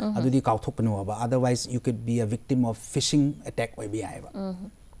https to adudi kauthoknu ba otherwise you could be a victim of phishing attack oi bi aiba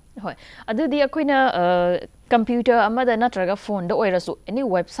hoi adudi akoina computer amada natraga phone da oirasu any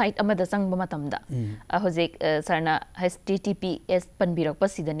website amada sangba matamda hojik sarna https panbirak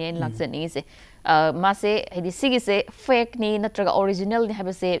pasidane en lakjani se mase hedi sigi se fake ni natraga original ni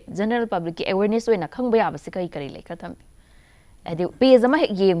habe se general public ki awareness oina khangba ya ba se kai kari lai khatam adi page ama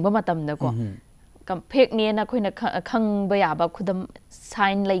hek yengba matamda ko fake ni na khoina khangba ya ba khudam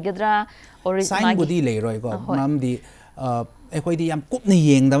sign laigadra original sign budi lei roi ko mam di ai di yam kup ni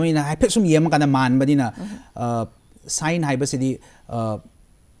yeng da mai na hai phek sum yem kana man bani na sign hai ba se di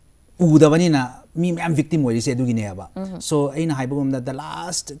u da bani na mi am victim oi se du gi ne ba so ai na hai ba gum da the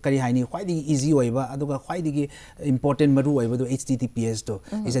last kari hai ni khwai di easy oi ba adu ga khwai di important maru oi ba do https to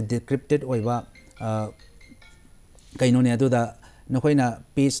is a decrypted oi ba kaino ne adu da nokoina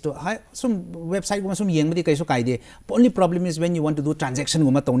page to hai some website guma some yeng badi kaiso kaide only problem is when you want to do transaction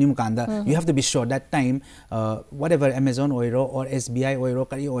guma tawni mukanda you have to be sure that time whatever Amazon oiro or SBI oiro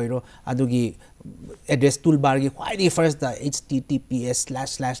kari oiro adugi address toolbar gi khwai first the https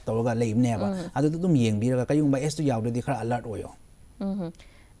 / tawga leimne ba adu dum yeng bi ra kayung ba s to yawde di khara alert oyo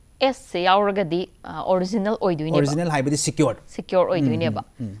S se yawraga di original oiduine ba original hai badi secure oiduine ba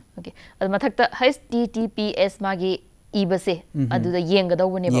okay adu mathakta https magi ibase adu da yenga da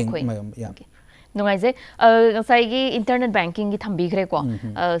wone ba khoi nungai je ngasai gi internet banking gi thambi khre ko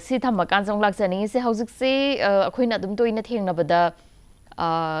si thamma kan jong lak chani se hojik se khoina dum to ina thengna bada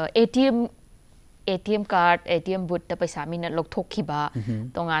ATM card ATM boot ta paisa mina lokthokhi ba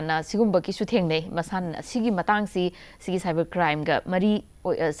tongana sigumba ki su thengnei masan sigi matang sigi cyber crime ga mari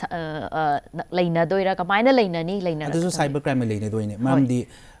leina doira ka maina leina ni leina adu cyber crime leina doine mam di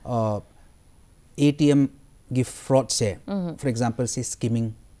ATM give fraud se for example say skimming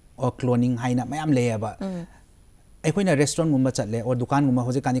or cloning haina mayam le ba ai khoina restaurant gumba chatle or dukan gumba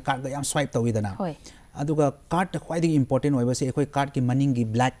hoje kani card ga yam swipe tawidana aduga card khwai di important hoiba se khoi card ki maning gi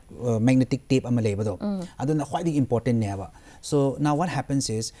black magnetic tape ama le bado aduna khwai di important ne ba so now what happens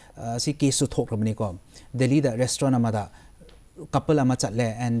is see case to thok ramani ko Delhi the restaurant amada couple ama chatle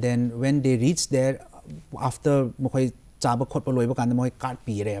and then when they reach there after mokhoi chaba khotpa loiba kan moi card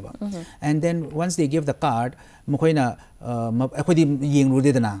pi re ba and then once they give the card mokoina akhodi yeng ru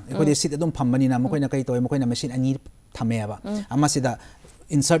de dana akhodi sit adum phambani na mokoina kai toy mokoina machine ani thame ba ama sida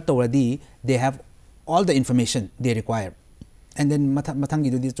insert already they have all the information they require and then mathang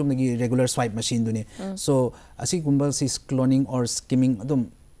gi du chumna gi regular swipe machine du ne so asi gumba is cloning or skimming adum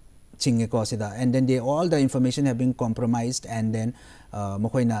chinge ko sida and then they all the information have been compromised and then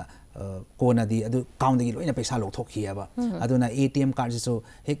mokoina kona di adu count gi loina paisa lo thokhi ba aduna ATM card so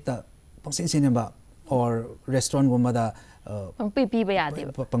hekta pangsin sin ba or restaurant gumba da pangpi ba ya de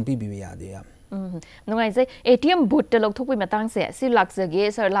pangpi bi ya de ya nungai sai ATM boot te lok thokpi matang se si lak jage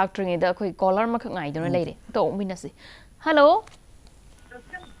sir lak tringi da khoi caller ma khang ngai do le re to mina si hello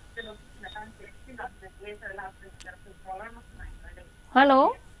hello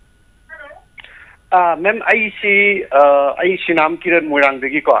ma'am I si nam kiran moirang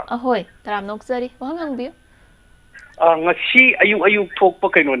degi ko ahoi taram nok sari wang hang bi ngasi ayuk thok pa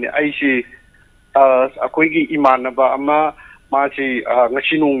kaino ne ai si akoi gi imanaba ama ma si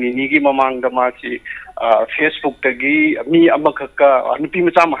ngasi nung ni gi mamang da ma si Facebook tagi mi amakaka nupi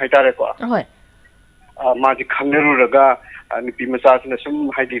macha ma haitare ko ahoi ma ji khangneru raga nupi macha sina sum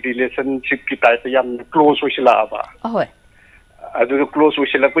haidi relationship ki type yam close oisila ba ahoi adu close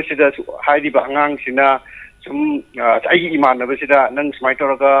oisila ko sida haidi ba angang sina sum ai imanaba sida nang smai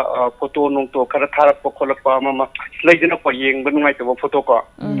toraga photo nung to khara tharap ko kholak pa ma leidina ko yeng ba nungai to photo ko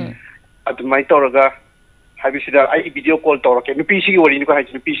adu mai toraga habi sida ai video call torake nupi si wori ni ko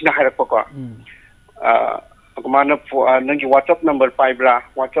haji nupi sina harak ko agmana nangi WhatsApp number paibra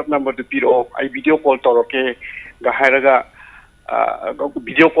WhatsApp number to piro ai video call torake ga haraga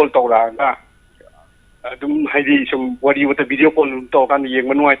video call tora ga adum haidi sum wari wata video call to kan yeng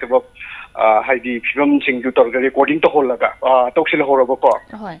manuai to haidi film sing du tor recording to holaga toksil horoba ko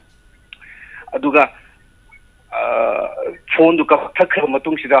hoi aduga phone du ka thakha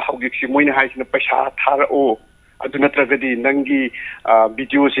matung sida haugi si moina haisina paisa thara o adu natragadi nangi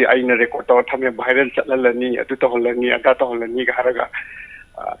video si aina record to thame viral chalalani adu to holani aga to holani ga haraga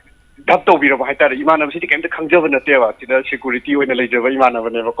dab to biro ba haitara imana bi si kemta khangjaba na tewa sida security oina leijaba imana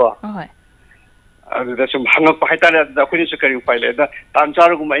bane ba ko hoi adu da sum hangak ba haitara da khuni su kari upai le da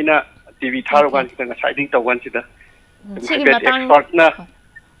tanchar gum aina TV tharo gan sida siding to gan sida sigi matang partner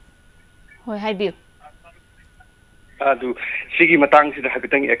hoi hai bi adu sigi matang sida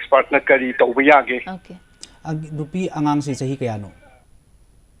habitang expert na kari to ba yage okay nupi angang se sahi kaya no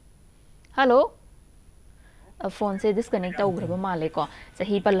hello phone se disconnect tawgraba male ko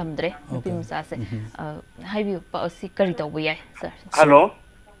sahi palamdre nupi masa se hai bi pa si kari tawbu yai sir hello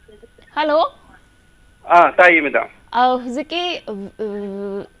hello tayi madam huziki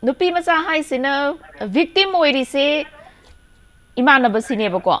nupi masa hai sina victim oiri se imanaba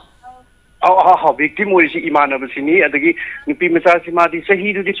sineba ko victim oiri se imanaba sini adagi nupi masa si ma di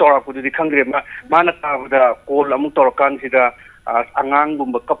sahi du di chora ku di khangre mana ta da call amu torkan sida angang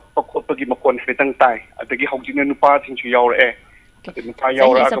gumba kappa khoppa gi makon fetang tai adagi haujina nupa singchu yaure nupa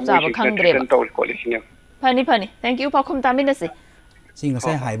yaura ka mu khangre tawr ko lisina pani thank you pa khum tamina se sing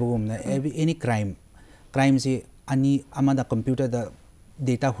sai hai bugum na any crime si ani amada computer da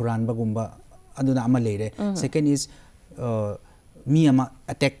data huran bagumba aduna ama leire second is me ama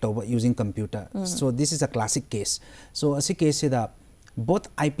attack over using computer so this is a classic case so asi case da both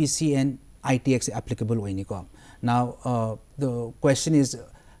IPC and ITX applicable hoini ko now the question is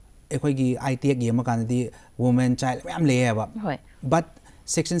ekhoi ITX yema kan di woman child am le ba but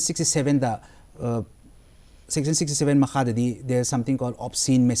section 67 da Section 67 makhada di there is something called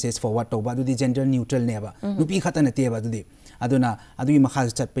obscene message forward to ba di gender neutral ne ba nupi khata na te ba di aduna adu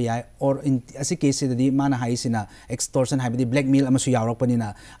makhada chat pa yai or in asi case di mana hai sina extortion hai di blackmail amasu yaurok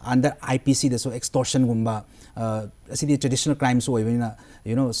panina under IPC the so extortion gumba asi di traditional crimes so na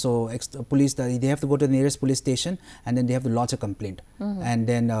you know so police they have to go to the nearest police station and then they have to lodge a complaint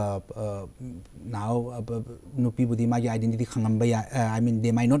and then now nupi budi ma identity khangamba I mean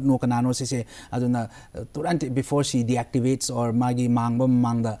they might not know kanano se aduna turant before she deactivates or magi mangba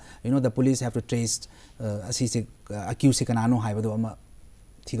mangda you know the police have to trace asi se accuse kanano haibado ama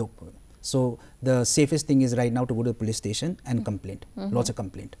thidok so the safest thing is right now to go to the police station and complaint lodge a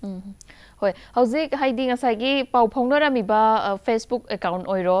complaint hoi hauzik haidi ngasai gi pau phongnarami ba Facebook account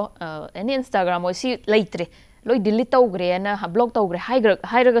oiro any Instagram oi si leitre loi delete tawgre na block tawgre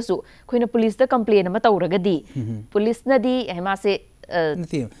hairaga su khoina police da complaint ama tawragadi police na di hema se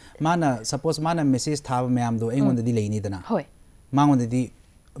nathi mana suppose mana message thaba mayam do engon di leini dana hoi mangon di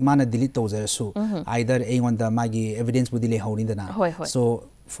mana delete tawjara su either engon da magi evidence budi le hawni dana so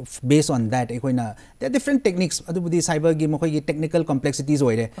based on that ekoina there are different techniques adubudi cyber gi mokoi gi technical complexities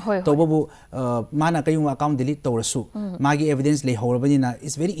oire to babu mana kayung account delete tawrasu magi evidence le hawrabani na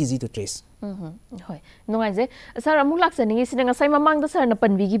is very easy to trace hoi nungai je sir amuk laksaningi sinanga sai mamang da sir na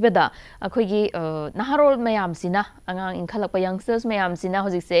panbi gi beda akhoi gi naharol mayam sina angang inkhalak pa youngsters mayam sina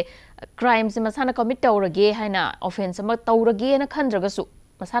hojik se crime se masana commit tawrage haina offense ma tawrage na khandraga su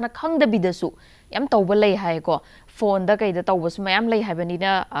masana khangda bidasu yam tawba lei hai ko phone da kai da tawba su mayam lei hai bani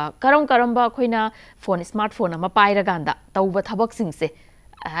na karam ba khoina phone smartphone ama paira ganda tawba thabak sing se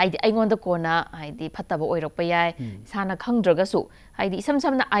haidi aingon da kona haidi phattaba oirak pa yai sana khangdraga su haidi isam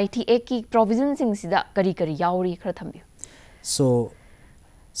samna ITA ki provision sing sida kari yauri khara thambi so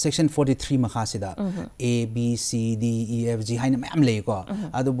section 43 makhasida A B C D E F G haina mayam lei ko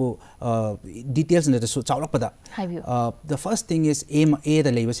adubu details na so chawlak pada the first thing is A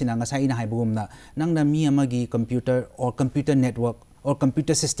da leiba sina nga sai na haibugumna nangna mi amagi computer or computer network or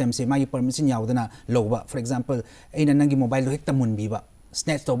computer system se magi permission yaudana loba for example aina nangi mobile lo hekta munbi ba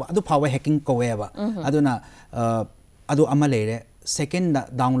snatch to ba adu power hacking ko ba aduna adu amalere second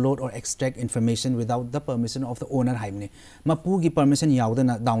download or extract information without the permission of the owner haimne mapu gi permission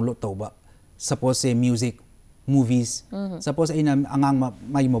yaudana download to ba suppose say music movies suppose ina angang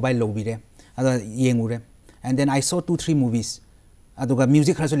my mobile lobire ada yengure and then I saw 2-3 movies aduga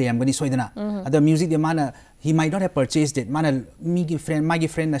music kharasu le yamgani soidana ada music de mana he might not have purchased it mana my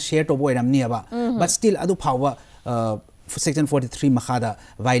friend na share to boy ramni aba but still adu power section 43 makhada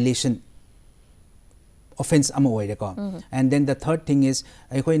violation offense ama oire ko and then the third thing is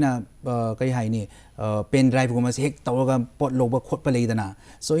aikoina kai haini pen drive guma hek tawga pot loba khotpa leidana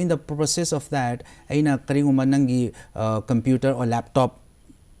so in the process of that aina karinguma nangi computer or laptop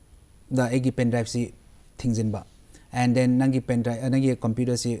the egi pen drive si things in ba and then nangi pen drive nangi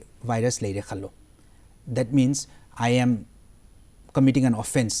computer si virus leire khallo that means I am committing an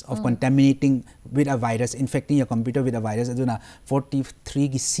offense of contaminating with a virus, infecting your computer with a virus. Aduna 43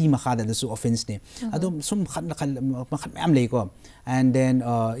 ki C makhada dasu offense ne. Adum sum makhat am leko and then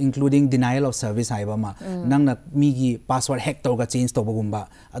including denial of service haiba ma. Nang na migi password hack to ga change to bagumba.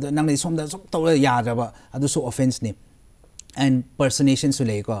 Adu nang na som da sok to yada ba. Adu so offense ne. And personation su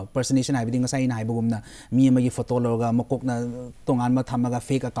leko. Personation haiba ding sa ina haiba gumna mi magi photo loga makok na tongan ma thamaga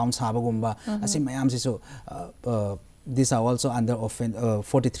fake accounts haba gumba. Asim mayam si so these are also under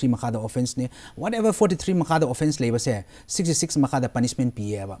 43 makhada offense ne whatever 43 makhada offense labor se 66 makhada punishment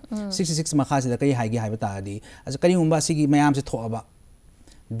pi aba 66 makhada da kai haigi haiba ta di as kari umba sigi mayam se thoaba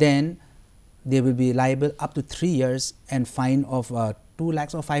then they will be liable up to 3 years and fine of 2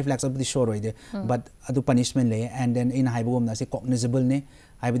 lakhs or 5 lakhs of the short roide. But adu punishment le, and then in haibugum na se cognizable ne,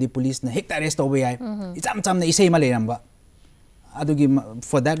 haibudi police na hekta arrest over yai. Icham cham na isay male namba. Adu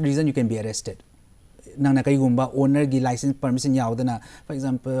for that reason you can be arrested. Nang na kaigumba owner gi license permission yaudana, for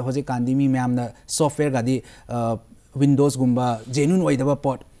example hoje kandi mi ma'am na software gadi Windows gumba genuine oidaba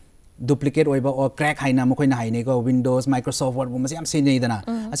pot duplicate oiba or crack haina mo na haine ko Windows Microsoft Word gumba siam sine dana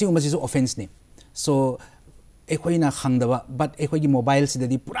asi gumba sisu offense ni. So ekoi na khangdaba but ekoi gi mobile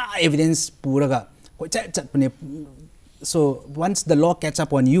sidadi pura evidence puraga koi chat chat pune. So once the law catch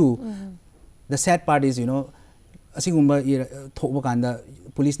up on you, the sad part is, you know, asi gumba thokba kanda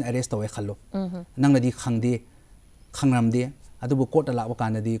police na arrest away khallo nang nadi khangde khangramde adubu court alakba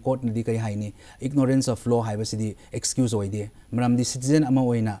kanda di court nadi kai haini ignorance of law haibasidi excuse oide maramdi citizen ama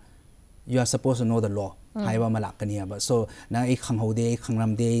oina you are supposed to know the law haiba malakani aba. So na ek khanghode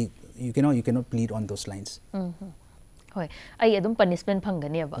khangramde you cannot plead on those lines. Hoi, ai adum punishment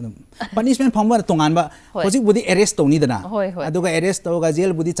phangani aba. Punishment phangba tongan ba hojik budi arrest tawni dana aduga arrest tawga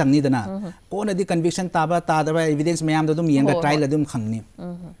jail budi changni dana ko na di conviction taba tadaba evidence mayam dum yenga trial adum khangni.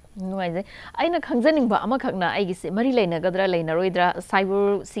 Nuai aina khangjaning ba ama khakna ai gi se mari leina gadra leina roidra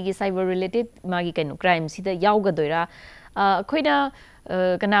cyber related magi kainu crime sida yauga doira khoina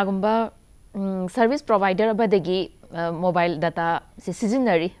kanagumba service provider abadagi mobile data se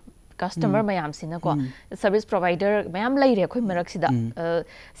seasonary customer mayam sina ko service provider mayam laire khoi marak sida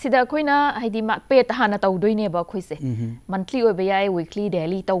sida khoina haidi ma pay ta hana taw doine ba khoi se monthly oi bayai weekly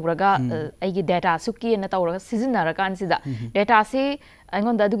daily tawraga ai gi data suki na tawraga seasonara kan sida data se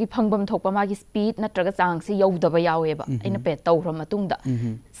angon da dugi phangbam thokpa ma gi speed natraga chang se yaudaba yawe ba aina pay tawra matungda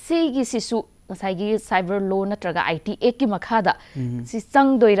se gi sisu ngasai cyber law natraga IT ek ki makhada si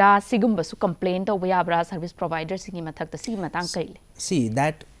chang doira sigumba su complaint tawba yabra service provider singi mathakta si matang kaile. See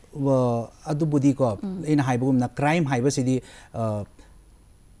that adu budi ko in haibugum na crime haibasidi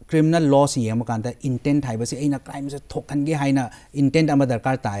criminal law si yema kanta intent haibasi aina crime se thokan ge haina intent ama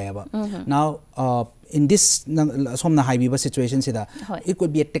darkar ta aba. Now in this somna haibiba situation sida it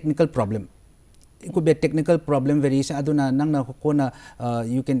could be a technical problem. It could be a technical problem very aduna nang na ko na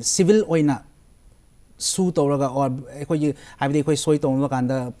you can civil oina sue tawraga or ekoi haibidi ekoi soi tawma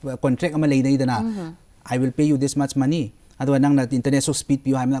kanda contract ama lei dana I will pay you this much money. Adu nang na international speed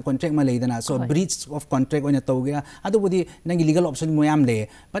piu haimna contract ma leidana so breach of contract oina tawga adu budi nang legal option moyam le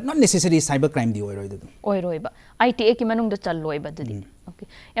but not necessarily cyber crime di oiroi ba IT ki manung da challoi ba dudi. Okay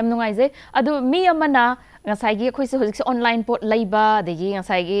yam nungai je adu mi amana ngasai gi khoi se hojik se online pot leiba de gi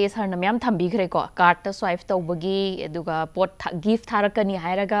ngasai gi sarna myam thambi khre ko card ta swipe tawbagi aduga pot gift tharakani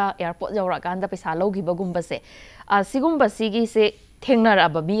hairaga airport jawra kan da paisa logi bagum ba se sigum ba sigi se thengnar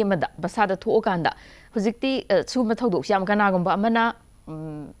aba mi amada basada tho kanda hujikti chuma thodok siam kanagumba amana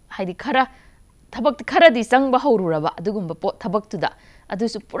haidi khara thabak khara di changba horuraba adugumba pot thabak tuda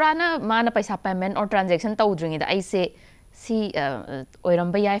adusu purana mana paisa payment or transaction tawdringi da aise si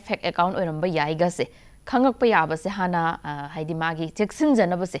oiramba yai fake account oiramba yai ga se khangak pa yaba se hana haidi magi cheksin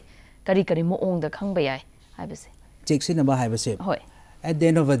janaba se kari kari mo ong da khangba yai haibase cheksin ba haibase hoi at the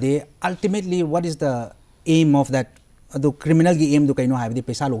end of the day ultimately what is the aim of that the criminal gi aim do kaino haibdi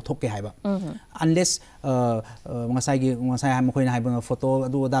paisa lok thok ke haiba unless ngasai ham khoina haiba photo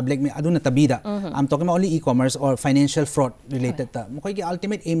adu da blackmail adu na tabida I'm talking about only e-commerce or financial fraud related ta mkhoi gi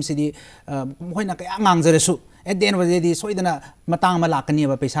ultimate aim sidi mkhoina kaya ngangjare su at the end of the day soidana matang ma lakani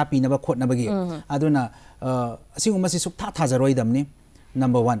ba paisa pina ba khotna ba gi aduna asinguma si suk tha thajaroi damni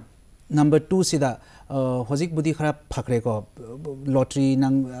number 1 number 2 sida hojik budi khara phakre ko lottery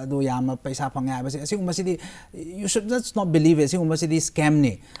nang adu yama paisa phanga ba se asinguma sidi you should just not believe it asinguma sidi scam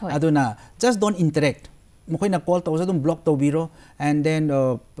ni aduna just don't interact mokhoina call to dum block to biro and then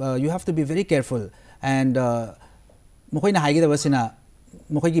you have to be very careful and mokhoina haigi da basina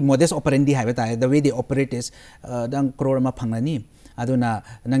mokhoi gi modus operandi haiba ta the way they operate is dang crore ma phangani aduna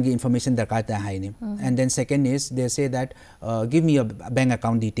nangi information darkar ta haini and then second is they say that give me your bank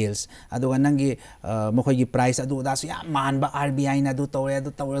account details aduga nangi mokhoi gi price adu da su ya man ba RBI na du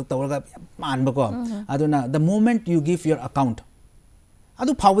tawre ga man ba ko aduna the moment you give your account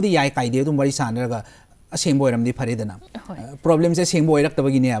adu phawdi yai kai de dum bari sanraga asengbo iram di phare dana problem se sengbo irak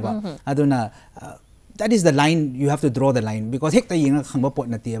tabagi ne aba aduna that is the line you have to draw the line because hekta yinga khangba pot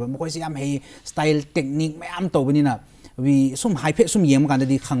na ti aba mokoi se am hei style technique mayam to bani na we sum high fit sum yem kan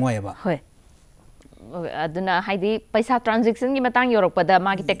di khangwa aba hoi aduna haidi paisa transaction gi matang yorok pada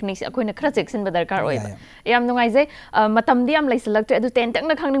magi techniques akoina khara section ba darkar oi yam nungai je matam di am laisalak tre adu ten tak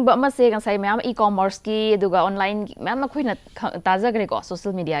na khangning ba ma se ngai mayam e-commerce ki aduga online mayam akoina taza gre ko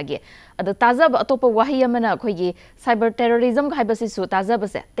social media gi adu taza ba atopa wahi amana akoi gi cyber terrorism ga haibasi su taza ba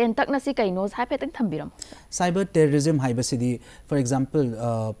se ten tak na si kaino sai pe tak thambiram cyber terrorism haibasi di for example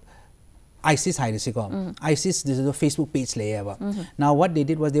ISIS ISIS, this is a Facebook page layer. Now what they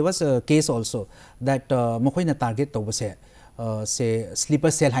did was there was a case also that mokoi na target to se say sleeper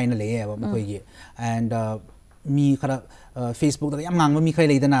cell haina layer mokoi gi and mi khara Facebook da yam ngang mi khai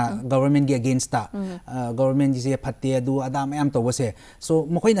leidana government gi against ta government ji se phatte adu adam yam to se so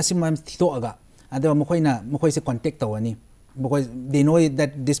mokoi na sim thito aga adu mokoi se contact to ani because they know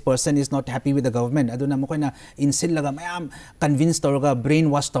that this person is not happy with the government aduna mokoina insil laga mayam convinced toroga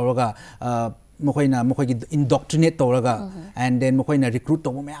brainwash toroga mokoina indoctrinate toroga and then mokoina recruit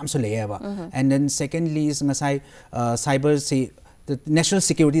to mayam so leyaba and then secondly is ngasai cyber say the national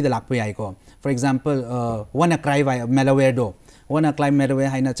security the lakpe ai ko for example one cry malware do one cry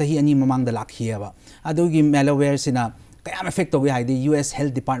malware haina chahi ani mamang da lakhiaba adugi malware sina kayam effect to hai the US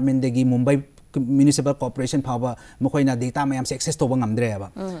health department degi Mumbai municipal corporation power mokoina data mayam access to ngamdre ba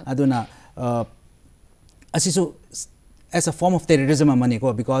aduna asisu as a form of terrorism amani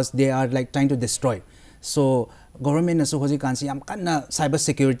ko because they are like trying to destroy so government asu hoji kansi am kanna cyber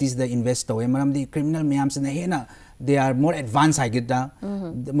securities the invest to maram di criminal mayam sina hena they are more advanced I get da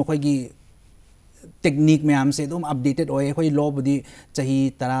mokoi gi technique में हमसे तुम updated होए कोई law बुद्धि चाहिए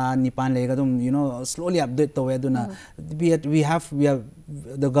तरह निपान लेगा तुम you know slowly update तो है तो ना we have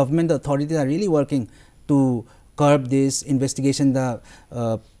the government the authorities are really working to curb this investigation the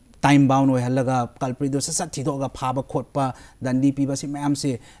time bound होए हल्लगा culprit से सच थी तो अगर फाबा खोट पा दंडी पीबा से मैं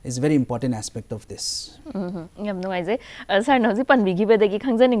हमसे is very important aspect of this Yama नुआई J sir नौजी पनबिगी बेदगी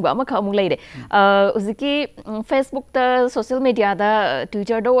खंगजनिंग बा मखा अमुक लेरे उजिकी Facebook ता social media दा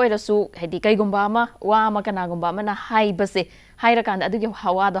Twitter दा ओइरसु हेदी कईगुंबा अमा वा अमा कनागुंबा अमा ना हाई बसे हाइरा कांदा अदुगी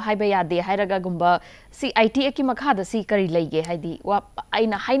हवा दो हाइबा यादे हाइरागा गुंबा सी ITA की मखा दा सी करी लइगे हाइदी वा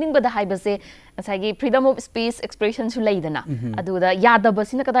आइना हाइनिंग बदा हाइबसे सागी freedom of speech expression सु लइदना अदुदा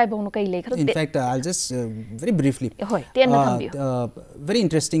यादबसिना कदाय बौनु कई लेखर in fact I'll just very briefly होय तेन थंबियो very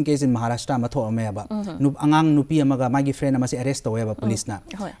interesting case in Maharashtra ma tho me aba angang nupi amaga magi friend amasi arrest to aba police na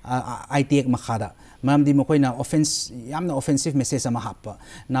ITA makhada mam di mokoina offense yamna offensive message ama happa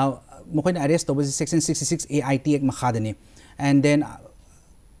now mokoina arrest to section 66A ITA makhada ni and then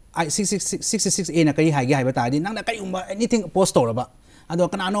 66A na kai hagi haiba ta di nang na kai umba anything post to ba ado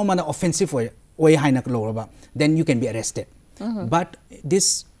kanano man offensive way haina lo then you can be arrested but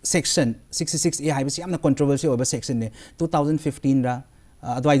this section 66A haiba si amna controversy over section ne 2015 ra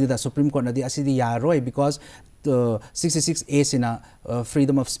adwai the Supreme Court na di asidi yaroi because the 66A sina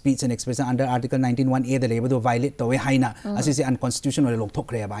freedom of speech and expression under article 19(1)A the labor do violate to way haina asisi unconstitutional lok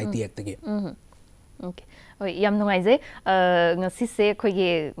thokre ba IT act ge okay oi yam nungai je ngasi se khoi ge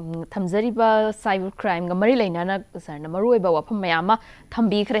thamjari ba cyber crime ga mari laina na sar na maroi ba wafam mayama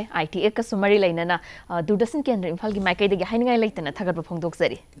thambi khre IT act ka sumari laina na Doordarshan kendra Imphal gi maikai de gi haingai laitana thagar ba phongdok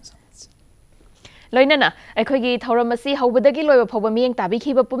sari loinana akhoi thoram asi hobadagi loiba phoba miyeng tabi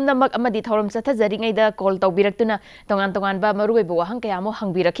khiba pumnamak amadi thoram sathajari ngai da call tawbiraktuna tongan ba marui ba wahang kaya mo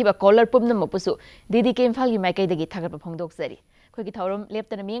hangbirakhiba caller pumnam pusu DDK Imphal gi maikai dagi thagar ba phongdok sari khoi gi thoram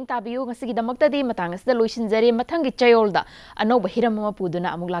leptana miyeng tabiyu ngasi gi damakta di matang asda loisin jari mathang gi chayolda anoba hiram ma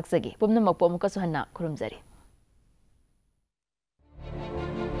puduna amuk laksagi pumnamak po amuka suhanna khurumjari